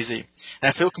of DBZ, and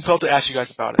I feel compelled to ask you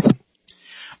guys about it.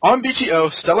 On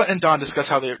BTO, Stella and Don discuss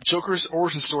how the Joker's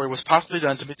origin story was possibly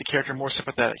done to make the character more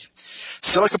sympathetic.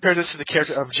 Stella compared this to the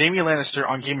character of Jaime Lannister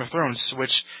on Game of Thrones,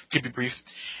 which, to be brief,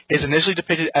 is initially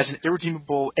depicted as an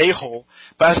irredeemable a-hole,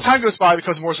 but as time goes by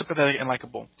becomes more sympathetic and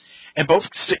likable. In both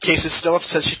cases, Stella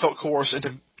said she felt coerced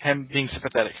into him being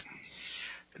sympathetic.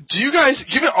 Do you guys,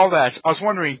 given all that, I was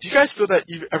wondering, do you guys feel that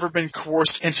you've ever been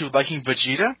coerced into liking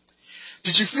Vegeta?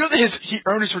 Did you feel that he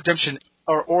earned his redemption,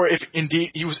 or if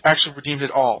indeed he was actually redeemed at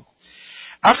all?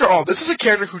 After all, this is a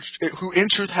character who in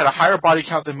truth had a higher body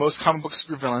count than most comic book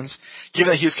supervillains, given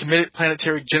that he has committed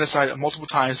planetary genocide multiple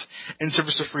times in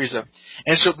service to Frieza,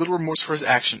 and showed little remorse for his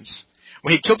actions.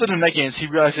 When he killed the Namekians, he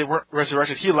realized they weren't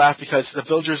resurrected. He laughed because the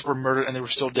villagers were murdered and they were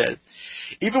still dead.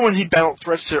 Even when he battled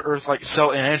threats to Earth like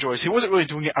Cell and androids, he wasn't really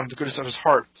doing it out of the goodness of his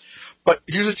heart, but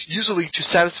usually to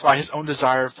satisfy his own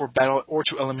desire for battle or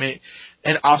to eliminate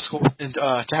an obstacle and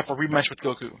to have a rematch with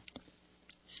Goku.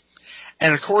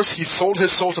 And of course, he sold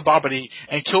his soul to Babidi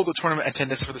and killed the tournament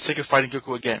attendants for the sake of fighting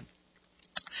Goku again.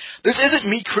 This isn't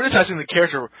me criticizing the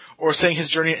character or saying his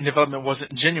journey and development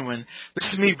wasn't genuine.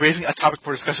 This is me raising a topic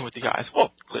for discussion with you guys.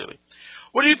 Well, clearly.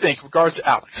 What do you think in regards to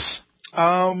Alex?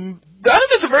 I think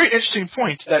that's a very interesting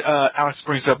point that Alex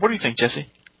brings up. What do you think,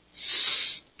 Jesse?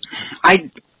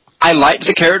 I liked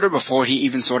the character before he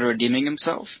even started redeeming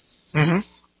himself.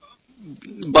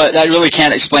 Mm-hmm. But that really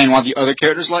can't explain why the other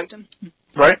characters liked him.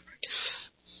 Right.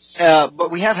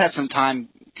 But we have had some time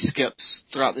skips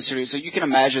throughout the series, so you can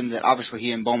imagine that obviously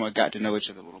he and Bulma got to know each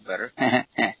other a little better.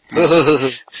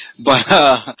 But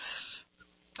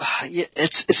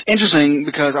it's interesting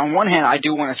because on one hand I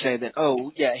do want to say that,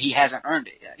 oh yeah, he hasn't earned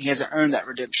it yet. He hasn't earned that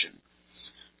redemption.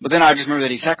 But then I just remember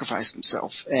that he sacrificed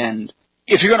himself, and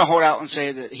if you're going to hold out and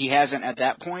say that he hasn't at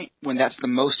that point, when that's the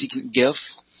most he can give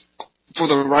for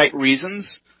the right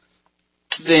reasons,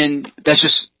 then that's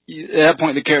just, at that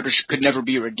point the character could never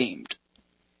be redeemed.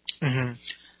 Mm-hmm.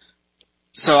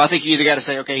 So I think you either got to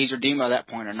say, okay, he's redeemed by that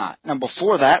point or not. Now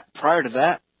before that, prior to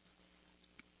that,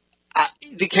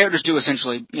 the characters do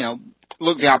essentially,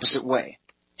 look the opposite way.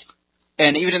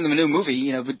 And even in the new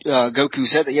movie, Goku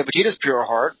said that, yeah, Vegeta's pure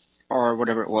heart, or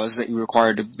whatever it was that you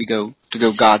required to go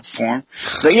God form.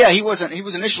 So yeah, he was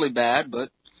initially bad, but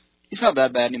he's not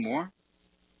that bad anymore.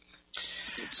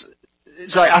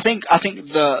 It's like, I think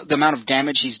the amount of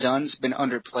damage he's done has been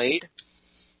underplayed.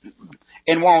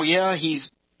 And while yeah, he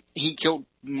killed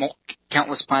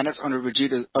countless planets under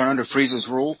Vegeta or under Frieza's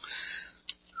rule,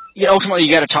 ultimately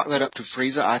you got to chalk that up to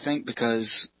Frieza, I think,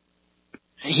 because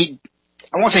I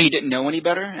won't say he didn't know any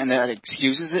better, and that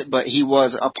excuses it, but he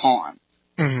was a pawn.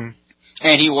 Mm-hmm.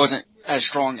 And he wasn't as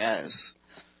strong as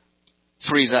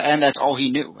Frieza, and that's all he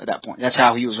knew at that point. That's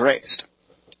how he was raised.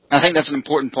 And I think that's an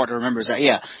important part to remember, is that,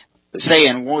 yeah,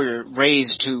 Saiyan warrior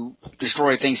raised to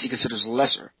destroy things he considers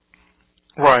lesser.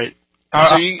 Right.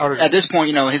 So at this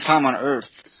point, his time on Earth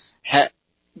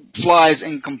flies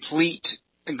in complete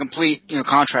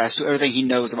contrast to everything he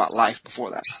knows about life before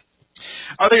that.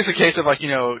 I think it's a case of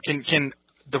can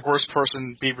the worst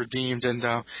person be redeemed, and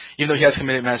even though he has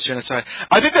committed mass genocide,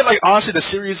 I think that honestly the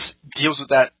series deals with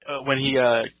that when he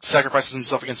sacrifices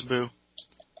himself against Boo.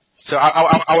 So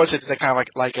I would say that kind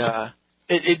of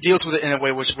it deals with it in a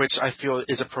way which I feel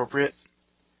is appropriate.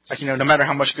 No matter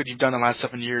how much good you've done in the last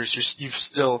 7 years, you've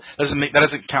still that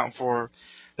doesn't count for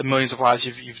the millions of lives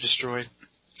you've destroyed.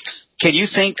 Can you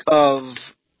think of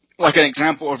an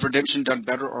example of redemption done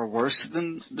better or worse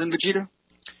than Vegeta?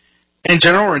 In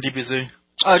general, or in DBZ?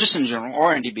 Just in general,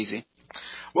 or in DBZ.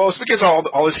 Well, it's because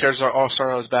all these characters all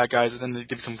start out as bad guys, and then they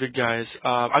become good guys.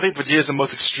 I think Vegeta is the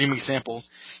most extreme example,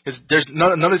 because there's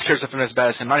none of these characters have been as bad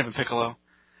as him. Not even Piccolo.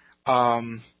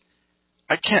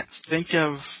 I can't think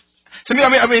of. To me, I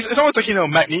mean, it's almost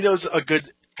Magneto's a good,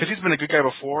 because he's been a good guy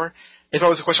before. It's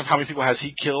always a question of how many people has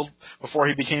he killed before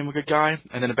he became a good guy,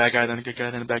 and then a bad guy, then a good guy,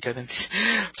 then a bad guy, then.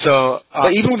 So.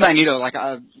 But even with Magneto,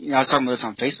 I was talking about this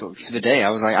on Facebook the other day.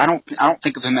 I was like, I don't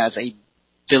think of him as a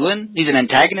villain. He's an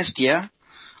antagonist, yeah,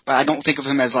 but I don't think of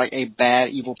him as a bad,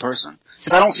 evil person,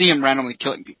 because I don't see him randomly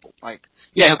killing people.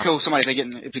 Yeah, he'll kill somebody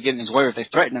if they get in his way or if they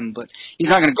threaten him, but he's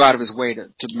not going to go out of his way to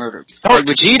murder.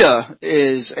 Vegeta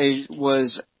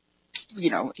was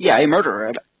a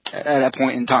murderer at a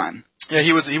point in time. Yeah,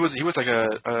 he was like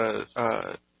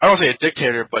I don't say a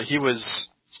dictator, but he was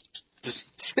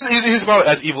he's about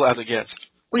as evil as it gets.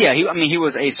 Well, yeah, he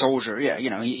was a soldier. Yeah,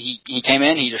 he came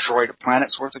in, he destroyed a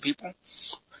planet's worth of people.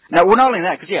 Now, well, not only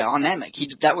that, because on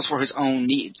Namek, that was for his own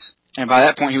needs, and by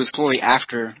that point, he was clearly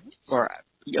after or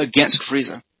against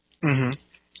Frieza. Mm-hmm.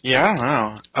 Yeah, I don't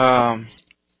know.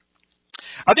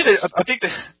 I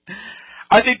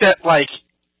think that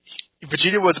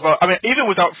Vegeta was about. I mean, even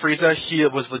without Frieza, he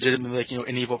was legitimately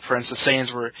an evil prince. The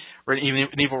Saiyans were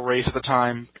an evil race at the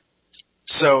time,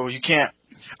 so you can't.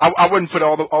 I wouldn't put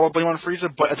all the blame on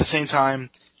Frieza, but at the same time,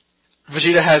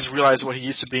 Vegeta has realized what he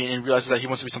used to be and realizes that he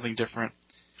wants to be something different.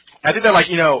 I think that I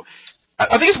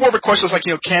think it's more of a question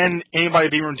of can anybody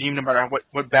be redeemed no matter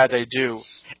what bad they do?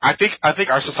 I think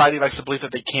our society likes to believe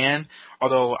that they can,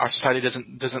 although our society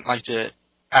doesn't like to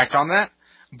act on that.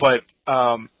 But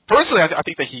personally, I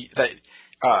think that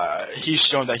he's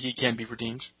shown that he can be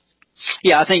redeemed.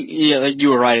 Yeah, I think you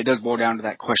were right. It does boil down to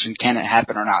that question: can it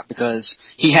happen or not? Because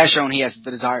he has shown he has the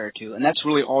desire to, and that's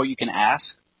really all you can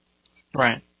ask.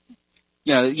 Right.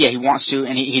 Yeah, he wants to,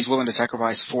 and he's willing to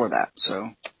sacrifice for that.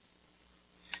 So.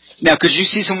 Now, could you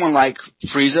see someone like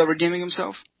Frieza redeeming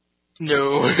himself?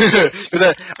 No.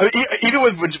 Even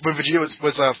when Vegeta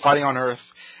was fighting on Earth,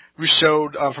 we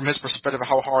showed from his perspective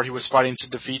how hard he was fighting to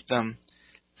defeat them.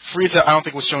 Frieza, I don't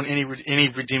think was shown any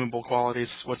redeemable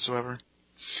qualities whatsoever.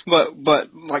 But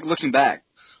looking back,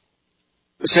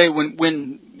 say when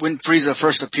when Frieza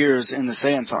first appears in the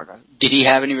Saiyan saga, did he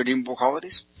have any redeemable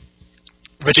qualities?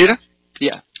 Vegeta?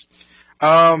 Yeah.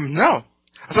 No.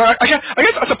 So I guess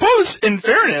I suppose, in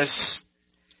fairness,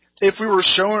 if we were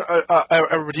shown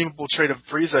a redeemable trait of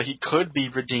Frieza, he could be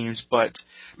redeemed, but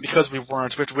because we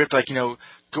weren't, we have to like,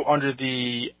 go under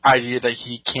the idea that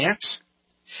he can't.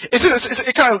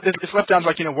 It's left down to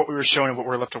like, what we were shown and what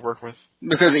we're left to work with.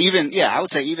 Because I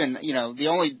would say even, the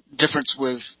only difference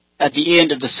with at the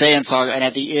end of the Saiyan saga and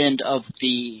at the end of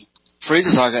the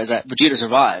Frieza saga is that Vegeta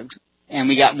survived, and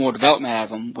we got more development out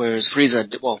of him, whereas Frieza,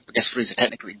 I guess Frieza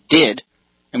technically did,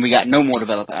 and we got no more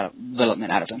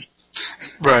development out of him.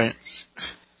 Right.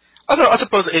 I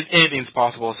suppose anything's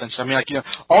possible, essentially. I mean, like,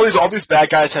 all these bad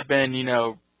guys have been,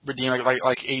 redeemed,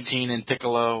 like 18 and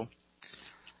Piccolo,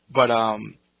 but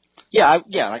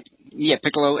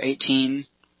Piccolo, 18.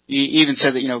 You even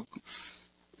said that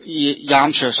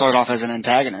Yamcha started off as an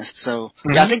antagonist. So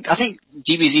I think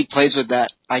DBZ plays with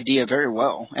that idea very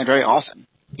well and very often.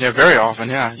 Yeah, very often.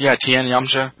 Yeah, Tien,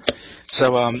 Yamcha.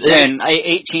 So and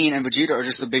 18 and Vegeta are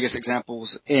just the biggest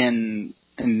examples in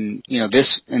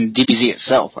this in DBZ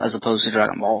itself as opposed to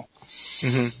Dragon Ball.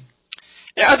 Mm-hmm.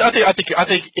 Yeah, I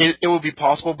think it will be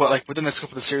possible, but like within the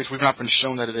scope of the series, we've not been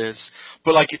shown that it is.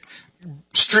 But like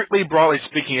strictly broadly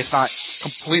speaking, it's not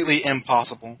completely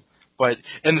impossible. But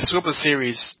in the scope of the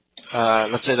series,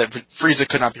 let's say that Frieza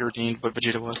could not be redeemed, but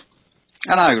Vegeta was.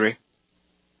 And I agree.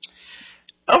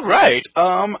 All right.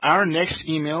 Our next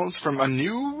email is from a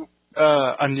new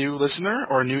listener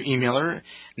or a new emailer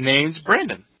named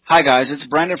Brandon. Hi guys, it's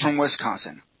Brandon from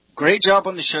Wisconsin. Great job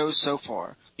on the show so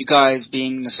far. You guys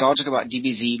being nostalgic about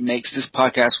DBZ makes this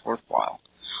podcast worthwhile.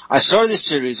 I started this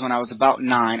series when I was about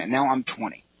 9, and now I'm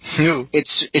 20.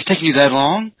 It's taking you that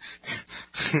long?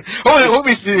 Well,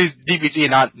 we DBZ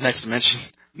and not Next Dimension.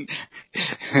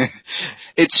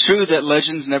 It's true that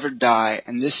legends never die,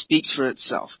 and this speaks for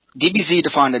itself. DBZ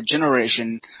defined a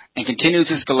generation and continues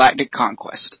its galactic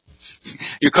conquest.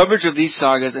 Your coverage of these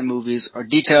sagas and movies are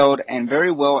detailed and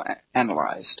very well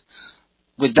analyzed.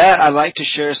 With that, I'd like to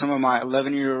share some of my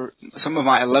 11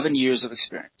 years of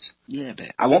experience. Yeah,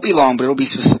 I won't be long, but it'll be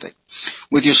specific.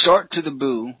 With your start to the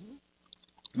Boo,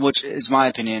 which is my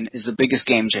opinion is the biggest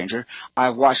game changer,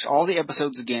 I've watched all the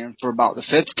episodes again for about the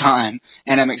 5th time,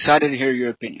 and I'm excited to hear your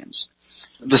opinions.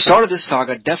 The start of this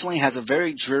saga definitely has a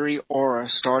very dreary aura,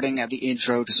 starting at the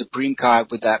intro to Supreme Kai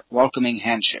with that welcoming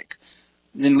handshake.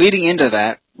 Then leading into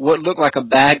that, what looked like a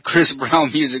bad Chris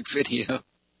Brown music video.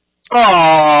 Oh,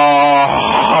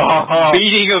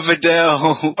 beating of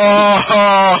Adele.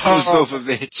 Oh,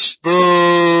 Vovovich.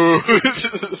 Boo.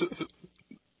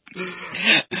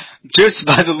 Just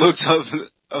by the looks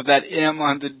of that M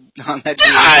on that dude's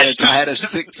I had a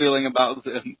sick feeling about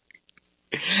them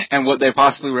and what they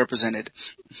possibly represented.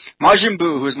 Majin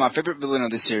Buu, who is my favorite villain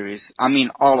of the series, I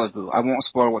mean all of Buu. I won't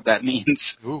spoil what that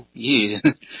means. Ooh. Yeah.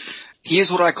 He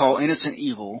is what I call innocent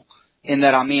evil, in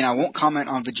that I won't comment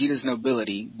on Vegeta's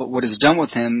nobility, but what is done with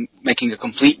him making a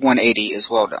complete 180 is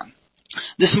well done.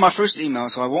 This is my first email,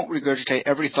 so I won't regurgitate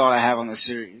every thought I have on the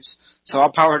series, so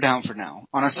I'll power down for now.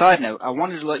 On a side note, I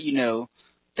wanted to let you know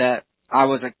that I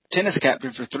was a tennis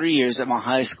captain for 3 years at my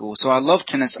high school, so I love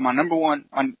tennis, and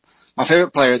my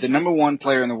favorite player, the number 1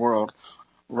 player in the world,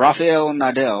 Rafael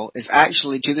Nadal, is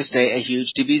actually to this day a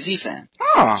huge DBZ fan.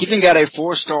 Huh. He even got a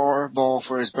 4-star ball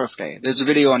for his birthday. There's a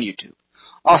video on YouTube.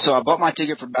 Also, I bought my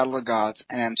ticket for Battle of Gods,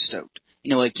 and I'm stoked.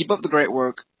 Anyway, keep up the great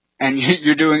work, and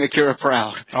you're doing Akira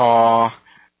proud. Aww.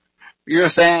 You're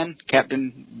a fan,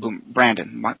 Captain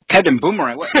Brandon. Captain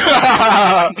Boomerang? What?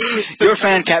 You're a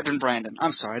fan, Captain Brandon.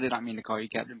 I'm sorry, I did not mean to call you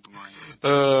Captain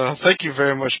Boomerang. Thank you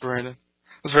very much, Brandon.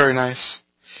 That's very nice.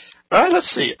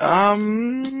 Let's see. I'll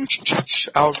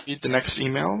read the next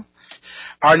email.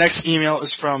 Our next email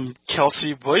is from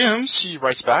Kelsey Williams. She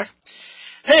writes back,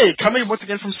 "Hey, coming once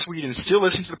again from Sweden, still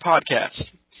listening to the podcast.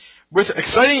 With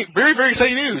exciting, very, very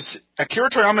exciting news. Akira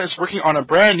Toriyama is working on a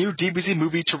brand new DBZ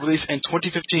movie to release in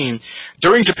 2015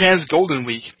 during Japan's Golden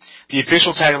Week. The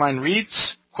official tagline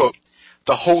reads, quote,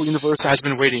 'The whole universe has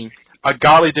been waiting. A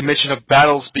godly dimension of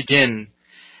battles begin.'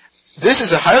 This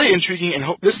is highly intriguing, and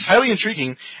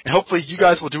hopefully you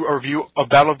guys will do a review of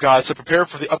Battle of Gods to prepare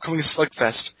for the upcoming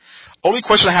Slugfest. Only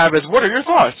question I have is, what are your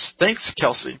thoughts? Thanks,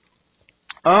 Kelsey."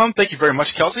 Thank you very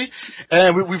much, Kelsey.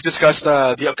 And we've discussed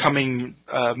the upcoming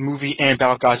movie and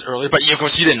Battle of Gods earlier, but of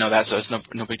course you didn't know that, so it's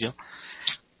no big deal.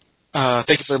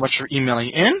 Thank you very much for emailing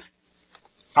in.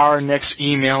 Our next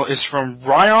email is from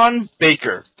Ryan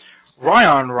Baker.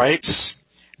 Ryan writes,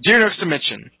 "Dear Next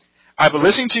Dimension, I've been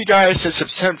listening to you guys since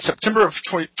September of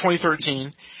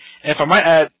 2013, and if I might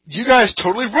add, you guys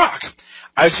totally rock.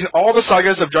 I've seen all the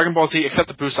sagas of Dragon Ball Z except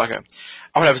the Buu saga.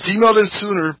 I would have Z-mailed in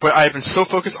sooner, but I have been so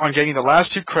focused on getting the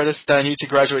last 2 credits that I need to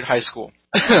graduate high school.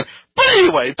 But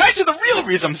anyway, back to the real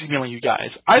reason I'm emailing you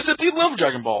guys. I simply love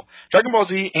Dragon Ball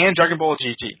Z, and Dragon Ball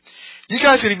GT. You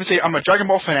guys could even say I'm a Dragon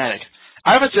Ball fanatic.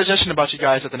 I have a suggestion about you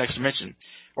guys at the next dimension,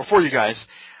 or for you guys.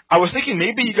 I was thinking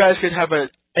maybe you guys could have an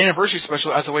anniversary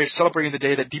special as a way of celebrating the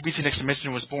day that DBC Next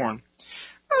Dimension was born.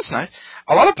 That's nice.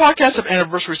 A lot of podcasts have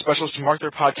anniversary specials to mark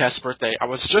their podcast's birthday. I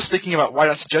was just thinking about why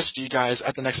not suggest to you guys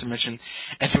at the next dimension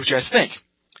and see what you guys think.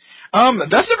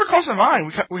 That's never crossed my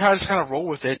mind. We had to just kind of roll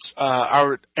with it.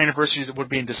 Our anniversaries would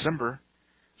be in December.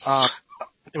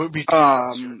 It would be.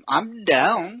 I'm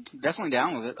down. Definitely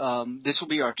down with it. This will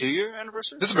be our 2-year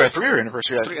anniversary? This will be our 3-year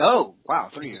anniversary. Oh, wow,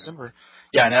 3 years. December.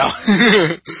 Yeah, I know.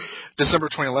 December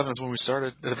 2011 is when we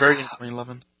started. At the very end of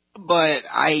 2011. But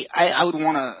I would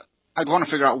want to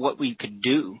figure out what we could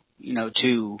do,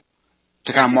 to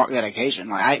kind of mark that occasion.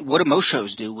 Like, what do most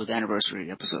shows do with anniversary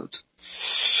episodes?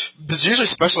 There's usually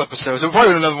special episodes. There's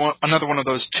probably another one of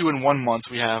those 2-in-1 months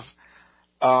we have.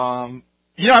 I've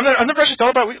never actually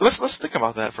thought about. Let's think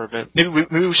about that for a bit. Maybe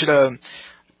we should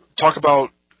talk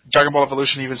about Dragon Ball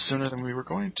Evolution even sooner than we were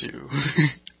going to.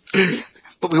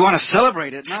 But we want to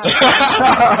celebrate it, not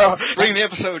bring the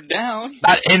episode down.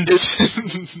 Not end it.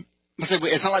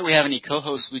 It's not like we have any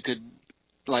co-hosts we could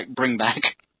bring back.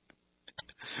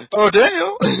 Oh,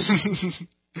 Daniel.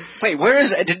 Wait, where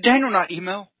is it? Did Daniel not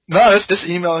email? No, this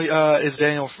email is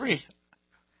Daniel free.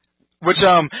 Which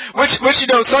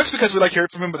sucks because we hearing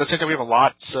from him, but at the same time we have a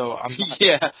lot, so I'm not...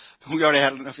 Yeah, we already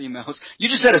had enough emails. You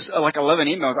just said 11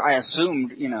 emails. I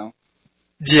assumed, Yeah,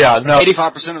 no.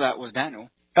 85% of that was Daniel.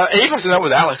 85% of that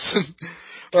was Alex.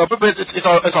 But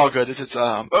it's all good.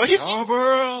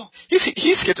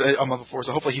 He skipped a month before,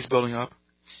 so hopefully he's building up.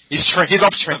 He's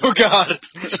up training. Oh God.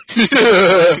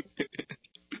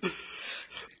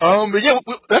 But yeah,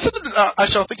 that's something I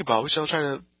shall think about. We shall try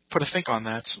to put a think on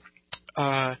that.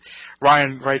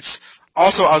 Ryan writes,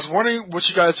 also, I was wondering what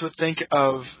you guys would think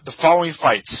of the following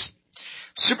fights.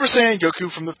 Super Saiyan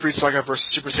Goku from the Freeze Saga versus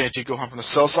Super Saiyan 2 Gohan from the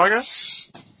Cell Saga.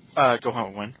 Gohan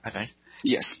would win, I think.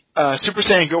 Yes. Super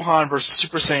Saiyan Gohan versus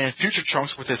Super Saiyan Future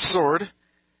Trunks with his sword.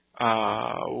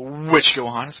 Which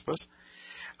Gohan, I suppose.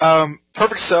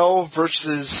 Perfect Cell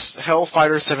versus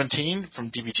Hellfighter 17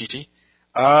 from DBGT.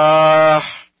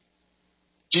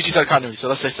 GT's out of continuity, so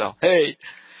let's say Cell. Hey!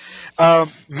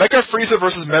 Mecha Frieza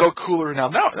versus Metal Cooler. Now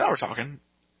we're talking.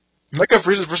 Mecha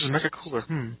Frieza versus Mecha Cooler.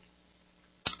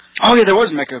 Oh yeah, there was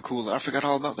Mecha Cooler. I forgot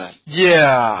all about that.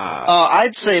 Yeah.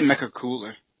 I'd say Mecha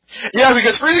Cooler. Yeah,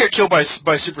 because Frieza got killed by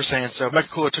Super Saiyan, so Mecha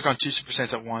Cooler took on 2 Super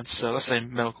Saiyans at once, so let's say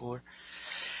Metal Cooler.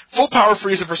 Full Power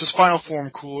Frieza versus Final Form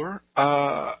Cooler.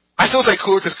 I still say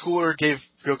Cooler because Cooler gave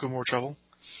Goku more trouble.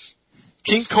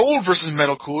 King Cold versus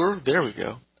Metal Cooler. There we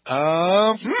go.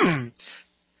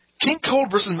 King Cold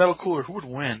versus Metal Cooler. Who would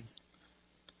win?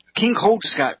 King Cold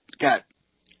just got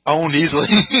owned easily.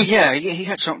 Yeah, he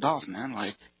got jumped off, man.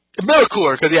 Metal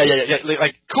Cooler, because yeah.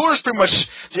 Cooler is pretty much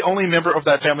the only member of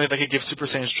that family that could give Super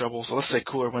Saiyans trouble. So let's say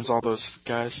Cooler wins all those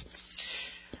guys.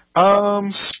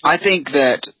 I think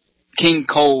that King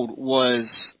Cold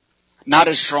was not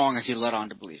as strong as he led on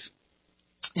to believe.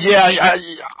 Yeah,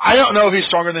 I don't know if he's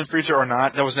stronger than Frieza or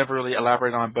not. That was never really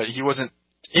elaborated on, but he wasn't.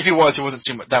 If he wasn't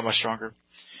that much stronger.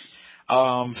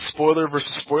 Spoiler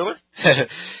versus spoiler.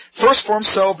 First form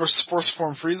Cell versus first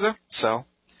form Frieza. Cell.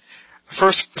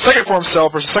 Second form Cell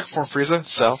versus second form Frieza.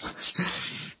 Cell.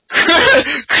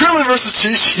 Krillin versus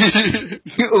Chi-Chi.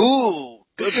 Ooh,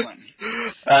 good one.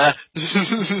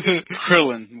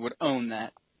 Krillin would own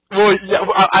that. Well, yeah,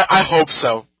 I hope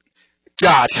so.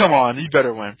 God, come on, he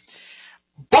better win.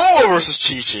 Bulma versus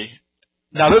Chi-Chi.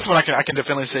 Now this one I can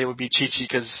definitely say would be Chi-Chi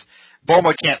because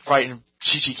Bulma can't fight and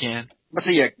Chi-Chi can. Let's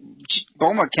see,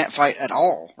 Bulma can't fight at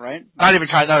all, right? Not even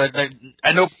kind.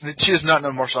 I know she does not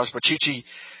know martial arts, but Chi-Chi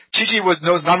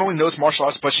not only knows martial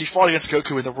arts, but she fought against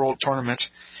Goku in the World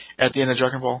Tournament at the end of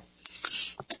Dragon Ball.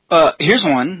 Here's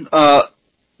one.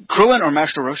 Krillin or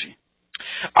Master Roshi?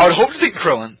 I would hope to think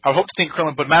Krillin,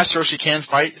 but Master Roshi can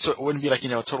fight, so it wouldn't be a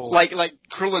total... Like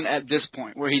Krillin at this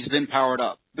point, where he's been powered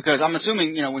up. Because I'm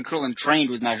assuming, when Krillin trained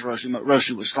with Master Roshi,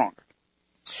 Roshi was stronger.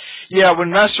 Yeah, when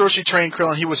Master Roshi trained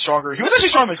Krillin, he was stronger. He was actually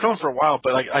stronger than Krillin for a while,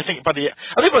 but I think by the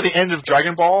end of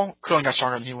Dragon Ball, Krillin got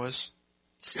stronger than he was.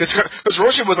 Because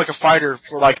Roshi was a fighter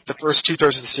for the first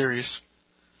 2/3 of the series.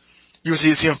 You would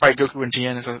see him fight Goku and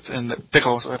Tien and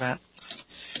Piccolo and stuff like that.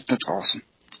 That's awesome.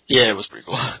 Yeah, it was pretty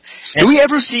cool. Do we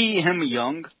ever see him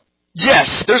young?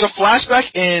 Yes, there's a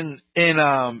flashback in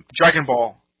Dragon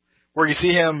Ball where you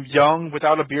see him young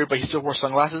without a beard, but he still wore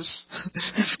sunglasses.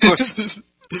 Of course.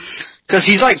 Because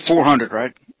he's like 400,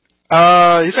 right?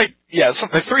 He's like, yeah,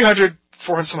 something like 300,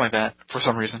 400, something like that, for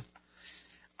some reason.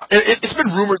 It's been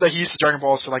rumored that he used the Dragon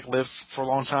Balls to like live for a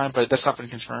long time, but that's not been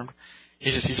confirmed.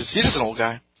 He's just an old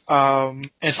guy.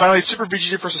 And finally, Super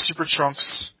Vegeta versus Super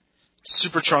Trunks.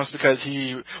 Super Trunks because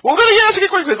well, then again, that's a good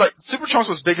question, because like Super Trunks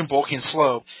was big and bulky and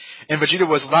slow, and Vegeta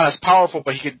was not as powerful,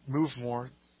 but he could move more.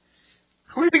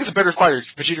 Who do you think is a better fighter,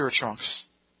 Vegeta or Trunks?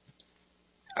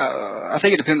 I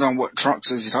think it depends on what Trunks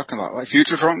is he talking about, like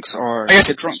Future Trunks or I guess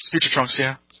Kid Trunks. Future Trunks,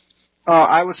 yeah.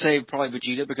 I would say probably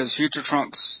Vegeta because Future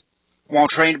Trunks, while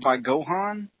trained by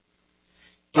Gohan,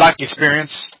 Lack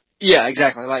experience. yeah,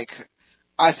 exactly. Like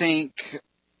I think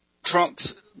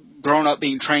Trunks, grown up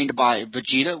being trained by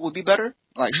Vegeta, would be better,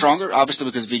 like stronger. Obviously,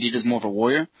 because Vegeta's more of a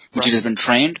warrior. Vegeta's been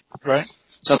trained, Right.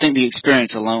 so I think the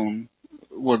experience alone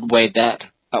would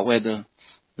outweigh the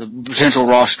potential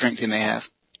raw strength he may have.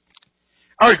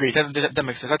 I would agree. That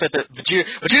makes sense. I think that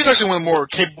Vegeta's actually one of the more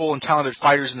capable and talented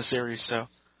fighters in the series, so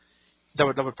that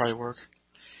would probably work.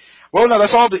 Well, no,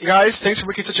 that's all, guys. Thanks for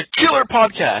making such a killer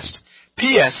podcast.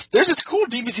 P.S. There's this cool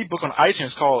DBZ book on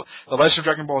iTunes called The Legend of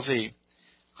Dragon Ball Z.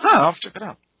 I'll have to check it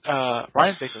out.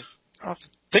 Ryan Baker.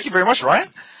 Thank you very much,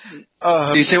 Ryan.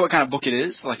 Do you say what kind of book it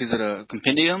is? Like, is it a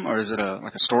compendium or is it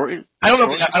like a story? I don't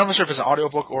know. I'm not sure if it's an audio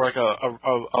book or like a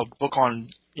book on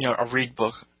a read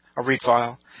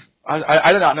file.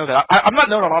 I did not know that. I'm not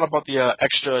knowing a lot about the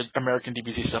extra American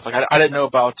DBZ stuff. Like I didn't know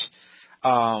about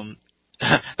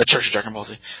the Church of Dragon Ball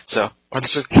Z. So or the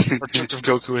Church of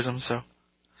Gokuism. So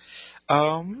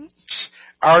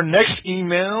our next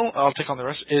email, I'll take on the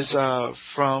rest, is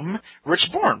from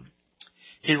Rich Bourne.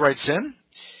 He writes in.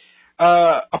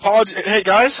 Hey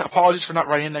guys, apologies for not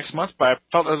writing in next month, but I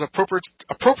felt it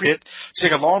appropriate to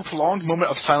take a long, prolonged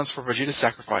moment of silence for Vegeta's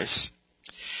sacrifice.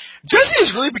 Jesse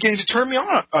is really beginning to turn me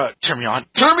around on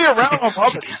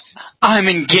properties. I'm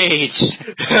engaged.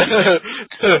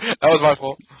 That was my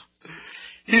fault.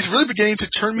 He's really beginning to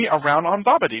turn me around on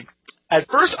Babidi. At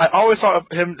first, I always thought of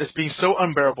him as being so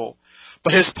unbearable,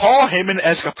 but his Paul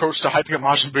Heyman-esque approach to hyping up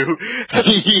Majin Buu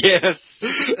yes,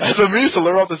 as a means to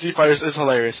lure out the Z-Fighters is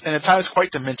hilarious, and at times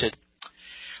quite demented.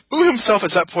 Buu himself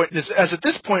is at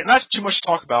this point not too much to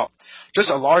talk about, just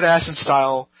a lard ass in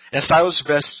style, and a stylish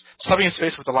vest, stuffing his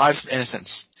face with the lives of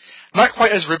innocence. Not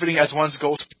quite as riveting as one's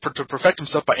goal to perfect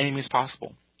himself by any means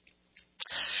possible.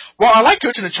 While I like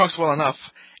Goten and Trunks well enough,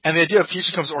 and the idea of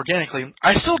fusion comes organically,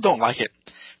 I still don't like it.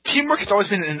 Teamwork has always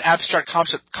been an abstract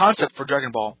concept for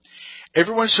Dragon Ball.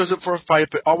 Everyone shows up for a fight,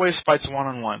 but always fights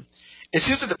one-on-one. It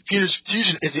seems that the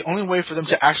fusion is the only way for them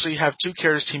to actually have two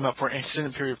characters team up for an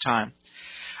extended period of time.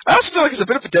 I also feel like it's a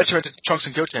bit of a detriment to Trunks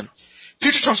and Goten.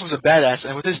 Future Trunks was a badass,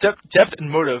 and with his depth and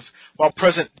motive, while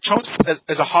present, Trunks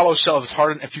is a hollow shell of his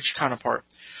hardened and future counterpart.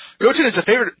 Goten is a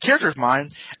favorite character of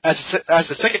mine, as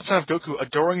the second son of Goku,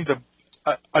 adoring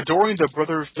the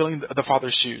brother filling the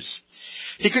father's shoes.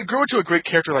 He could grow into a great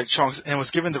character like Trunks, and was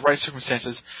given the right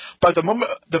circumstances, but at the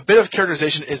moment, the bit of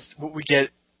characterization is what we get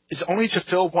is only to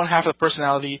fill one half of the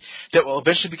personality that will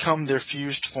eventually become their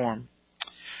fused form.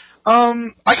 I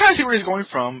kind of see where he's going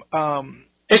from.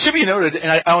 It should be noted,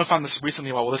 and I only found this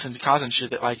recently while listening to Kaz and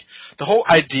shit, that like the whole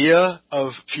idea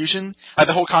of fusion, like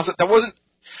the whole concept,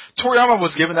 Toriyama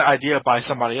was given that idea by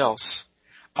somebody else.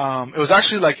 It was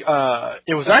actually let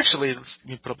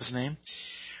me put up his name,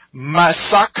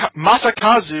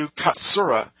 Masakazu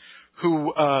Katsura,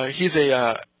 who he's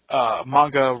a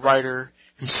manga writer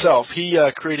himself. He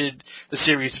created the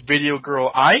series Video Girl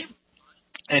I.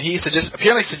 And he suggested to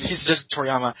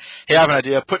Toriyama, hey, I have an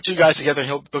idea, put two guys together and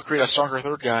they'll create a stronger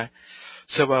third guy.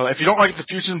 So, if you don't like the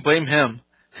fusion, blame him.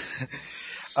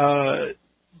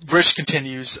 Rich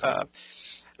continues,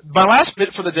 my last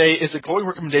bit for the day is a glowing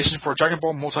recommendation for Dragon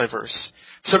Ball Multiverse.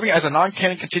 Serving as a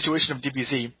non-canon continuation of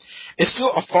DBZ, it's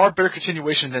still a far better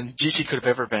continuation than GT could have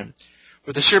ever been.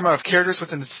 With the sheer amount of characters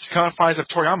within the confines of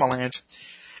Toriyama land,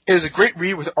 it is a great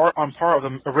read with art on par of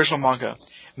the original manga.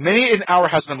 Many an hour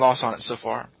has been lost on it so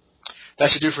far. That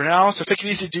should do for now, so take it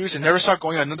easy, dudes, and never stop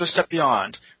going another step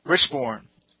beyond. Rich Bourne.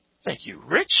 Thank you,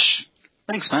 Rich.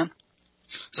 Thanks, man.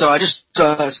 So I just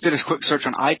did a quick search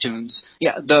on iTunes.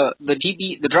 Yeah, the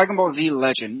Dragon Ball Z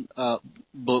Legend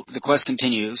book, The Quest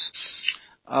Continues.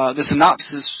 The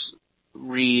synopsis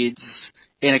reads: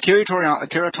 in Akira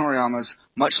Toriyama's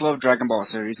much-loved Dragon Ball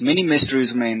series, many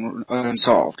mysteries remain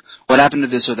unsolved. What happened to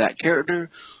this or that character?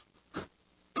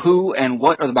 Who and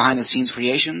what are the behind-the-scenes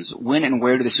creations? When and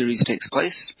where do the series takes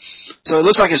place? So it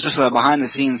looks like it's just a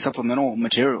behind-the-scenes supplemental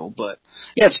material, but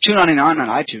yeah, it's $2.99 on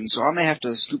iTunes, so I may have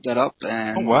to scoop that up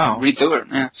and read through it.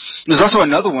 Yeah. There's also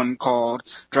another one called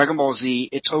Dragon Ball Z,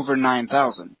 It's Over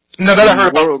 9,000. No, that I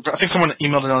heard about. I think someone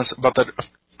emailed us about that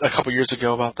a couple years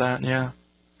ago about that. Yeah.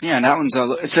 Yeah, and that one's.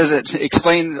 It says it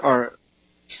explains or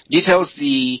details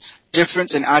the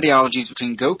difference in ideologies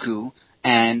between Goku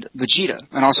and Vegeta,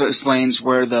 and also explains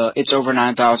where the "it's over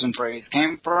 9,000" phrase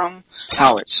came from,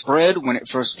 how it spread when it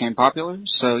first became popular.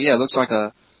 So yeah, it looks like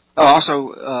a. Oh,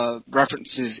 also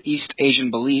references East Asian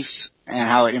beliefs and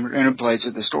how it interplays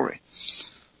with the story.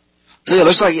 So yeah, it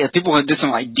looks like people did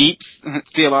some like deep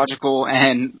theological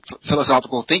and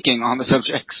philosophical thinking on the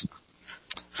subjects.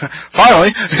 Finally.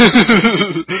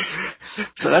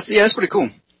 So that's pretty cool.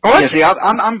 Oh, Yeah, see,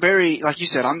 I'm very, like you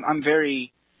said, I'm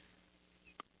very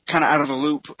kind of out of the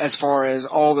loop as far as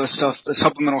all the stuff, the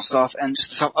supplemental stuff, and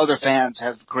just the stuff other fans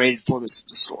have created for the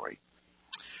story.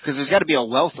 Because there's got to be a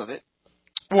wealth of it.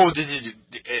 well,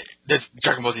 this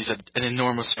Dragon Ball Z is an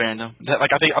enormous fandom. That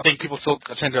like I think people still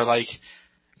tend to like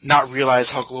not realize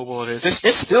how global it is.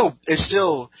 It's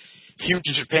still huge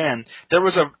in Japan. There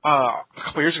was a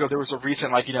couple years ago there was a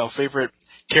recent like favorite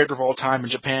character of all time in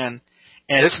Japan,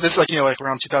 and this like like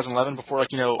around 2011 before like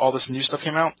all this new stuff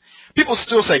came out. People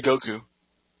still say Goku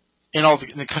in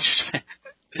the country of Japan.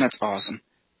 That's awesome.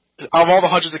 Out of all the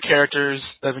hundreds of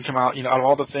characters that have come out, out of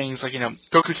all the things, like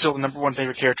Goku's still the number one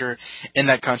favorite character in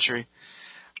that country.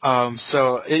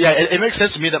 So yeah, it makes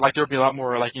sense to me that like there would be a lot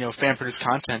more like fan produced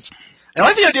content. And I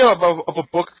like the idea of a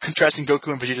book contrasting Goku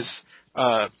and Vegeta's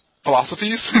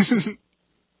philosophies.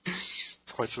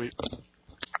 It's quite sweet.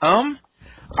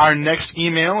 Our next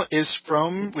email is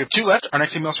from we have two left. Our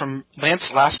next email is from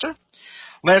Lance Laster.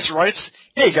 Lance writes,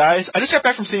 "Hey guys, I just got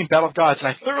back from seeing Battle of Gods and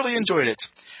I thoroughly enjoyed it.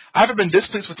 I haven't been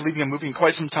displeased with leaving a movie in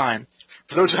quite some time.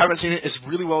 For those who haven't seen it, it's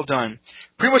really well done.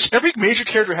 Pretty much every major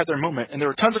character had their moment, and there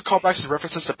were tons of callbacks and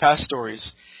references to past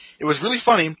stories. It was really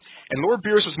funny, and Lord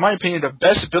Beerus was, in my opinion, the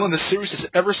best villain the series has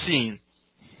ever seen.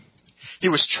 He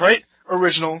was trite,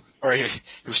 original, or he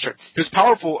was trite. He was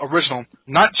powerful, original,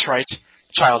 not trite,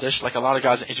 childish, like a lot of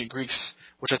guys in ancient Greeks,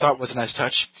 which I thought was a nice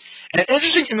touch, and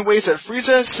interesting in the ways that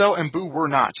Frieza, Cell, and Boo were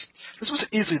not. This was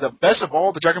easily the best of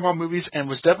all the Dragon Ball movies and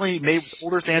was definitely made with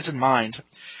older fans in mind.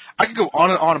 I could go on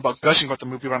and on about gushing about the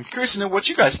movie, but I'm curious to know what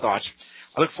you guys thought.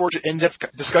 I look forward to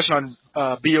in-depth discussion on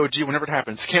BOG whenever it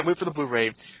happens. Can't wait for the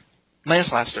Blu-ray.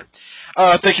 Lance Laster."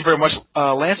 Thank you very much,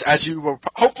 Lance. As you will,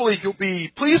 hopefully you'll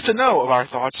be pleased to know of our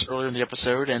thoughts earlier in the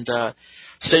episode, and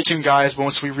stay tuned, guys.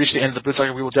 Once we reach the end of the boot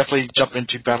cycle, we will definitely jump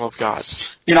into Battle of Gods.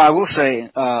 I will say,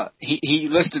 he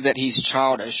listed that he's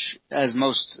childish, as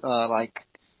most,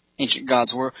 ancient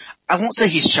gods were. I won't say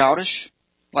he's childish,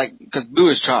 because Boo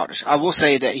is childish. I will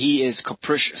say that he is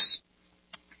capricious.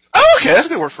 Oh, okay, that's a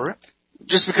good word for it.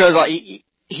 Just because,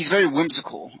 he's very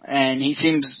whimsical, and he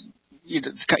seems,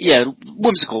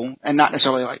 whimsical, and not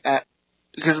necessarily like that.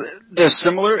 Because they're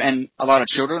similar, and a lot of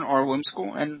children are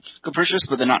whimsical and capricious,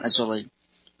 but they're not necessarily,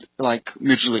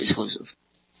 mutually exclusive.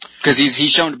 Because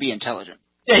he's shown to be intelligent.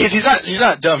 Yeah, he's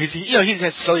not dumb. He's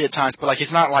silly at times, but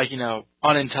he's not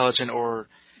unintelligent or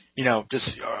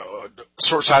just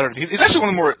short-sighted. He's actually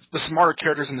one of the smarter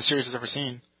characters in the series I've ever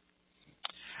seen.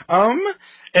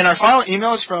 And our final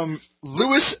email is from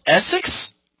Lewis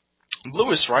Essex.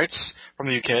 Lewis writes from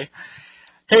the UK.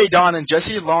 "Hey Don and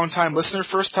Jesse, long-time listener,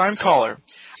 first-time caller.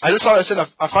 I just thought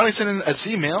I finally sent in a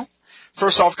Z-mail.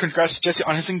 First off, congrats to Jesse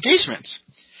on his engagement.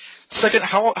 Second,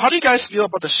 how do you guys feel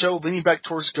about the show leaning back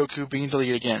towards Goku being the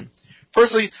lead again?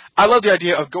 Personally, I love the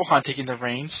idea of Gohan taking the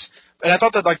reins, and I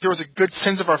thought that there was a good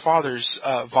Sins of Our Fathers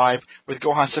vibe with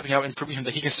Gohan stepping out and proving him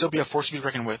that he can still be a force to be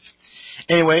reckoned with.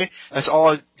 Anyway, that's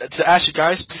all to ask you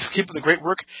guys. Please keep up the great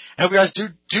work. I hope you guys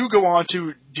do go on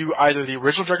to do either the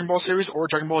original Dragon Ball series or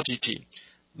Dragon Ball GT.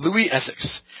 Louis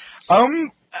Essex." My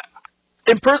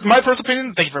personal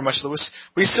opinion, thank you very much, Lewis.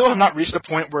 We still have not reached the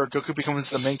point where Goku becomes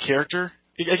the main character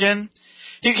again.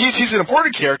 He's an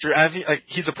important character, and I think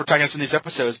he's a protagonist in these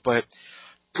episodes, but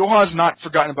Gohan's not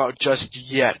forgotten about just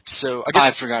yet. So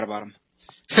I forgot about him.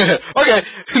 Okay.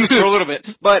 For a little bit.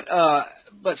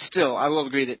 But still, I will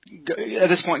agree that at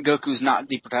this point, Goku's not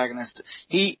the protagonist.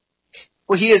 He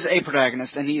is a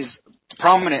protagonist, and he's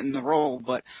prominent in the role,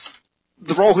 but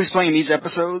the role he's playing in these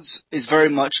episodes is very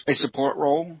much a support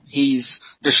role. He's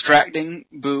distracting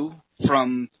Boo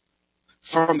from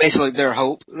basically their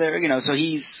hope there, so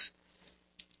he's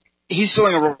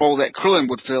filling a role that Krillin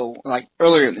would fill,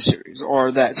 earlier in the series,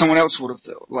 or that someone else would have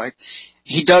filled.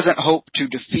 He doesn't hope to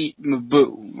defeat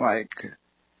Boo,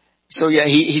 so yeah,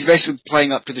 he's basically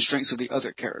playing up to the strengths of the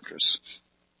other characters.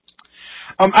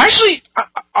 Actually,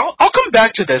 I'll come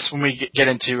back to this when we get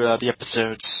into the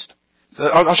episodes. So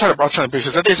I'll try to bring this.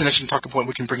 I think it's an interesting talking point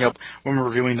we can bring up when we're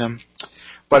reviewing them.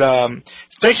 But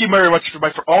thank you very much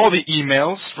for all the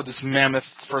emails for this mammoth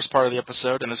first part of the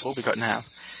episode, and this will be cut in half,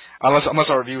 unless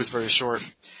our review is very short.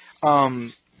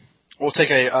 we'll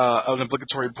take an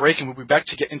obligatory break, and we'll be back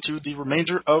to get into the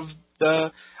remainder of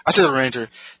the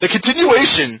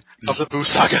continuation of the Boo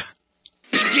Saga.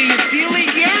 Do you feel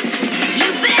it yet?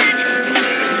 You bet!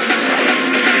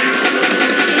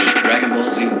 Dragon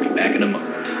Ball Z will be back in a moment.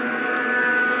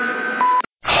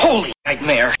 Holy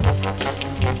nightmare.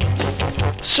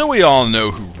 So we all know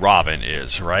who Robin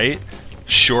is, right?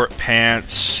 Short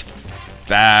pants,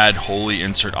 bad wholly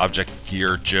insert object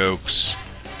gear jokes,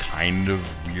 kind of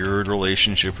weird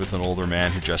relationship with an older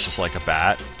man who dresses like a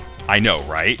bat. I know,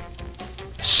 right?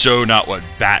 So not what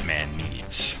Batman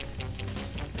needs.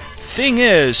 Thing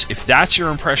is, if that's your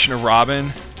impression of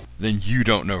Robin, then you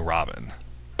don't know Robin.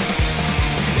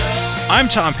 I'm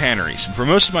Tom Panarese, and for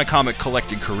most of my comic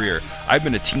collecting career, I've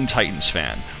been a Teen Titans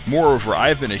fan. Moreover,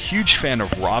 I've been a huge fan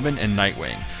of Robin and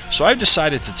Nightwing, so I've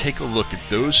decided to take a look at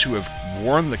those who have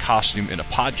worn the costume in a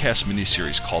podcast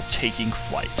miniseries called Taking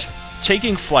Flight.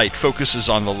 Taking Flight focuses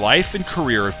on the life and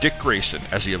career of Dick Grayson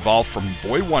as he evolved from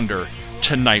Boy Wonder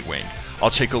to Nightwing. I'll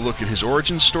take a look at his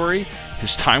origin story,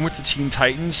 his time with the Teen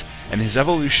Titans, and his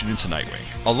evolution into Nightwing.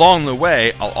 Along the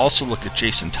way, I'll also look at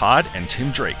Jason Todd and Tim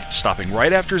Drake, stopping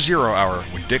right after 0 Hour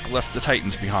when Dick left the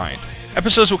Titans behind.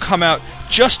 Episodes will come out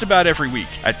just about every week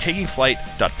at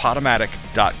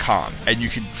takingflight.podomatic.com, and you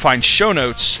can find show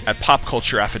notes at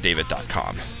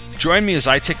popcultureaffidavit.com. Join me as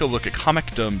I take a look at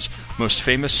Comicdom's most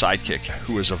famous sidekick,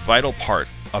 who is a vital part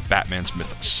of Batman's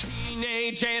mythos.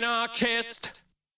 Teenage anarchist.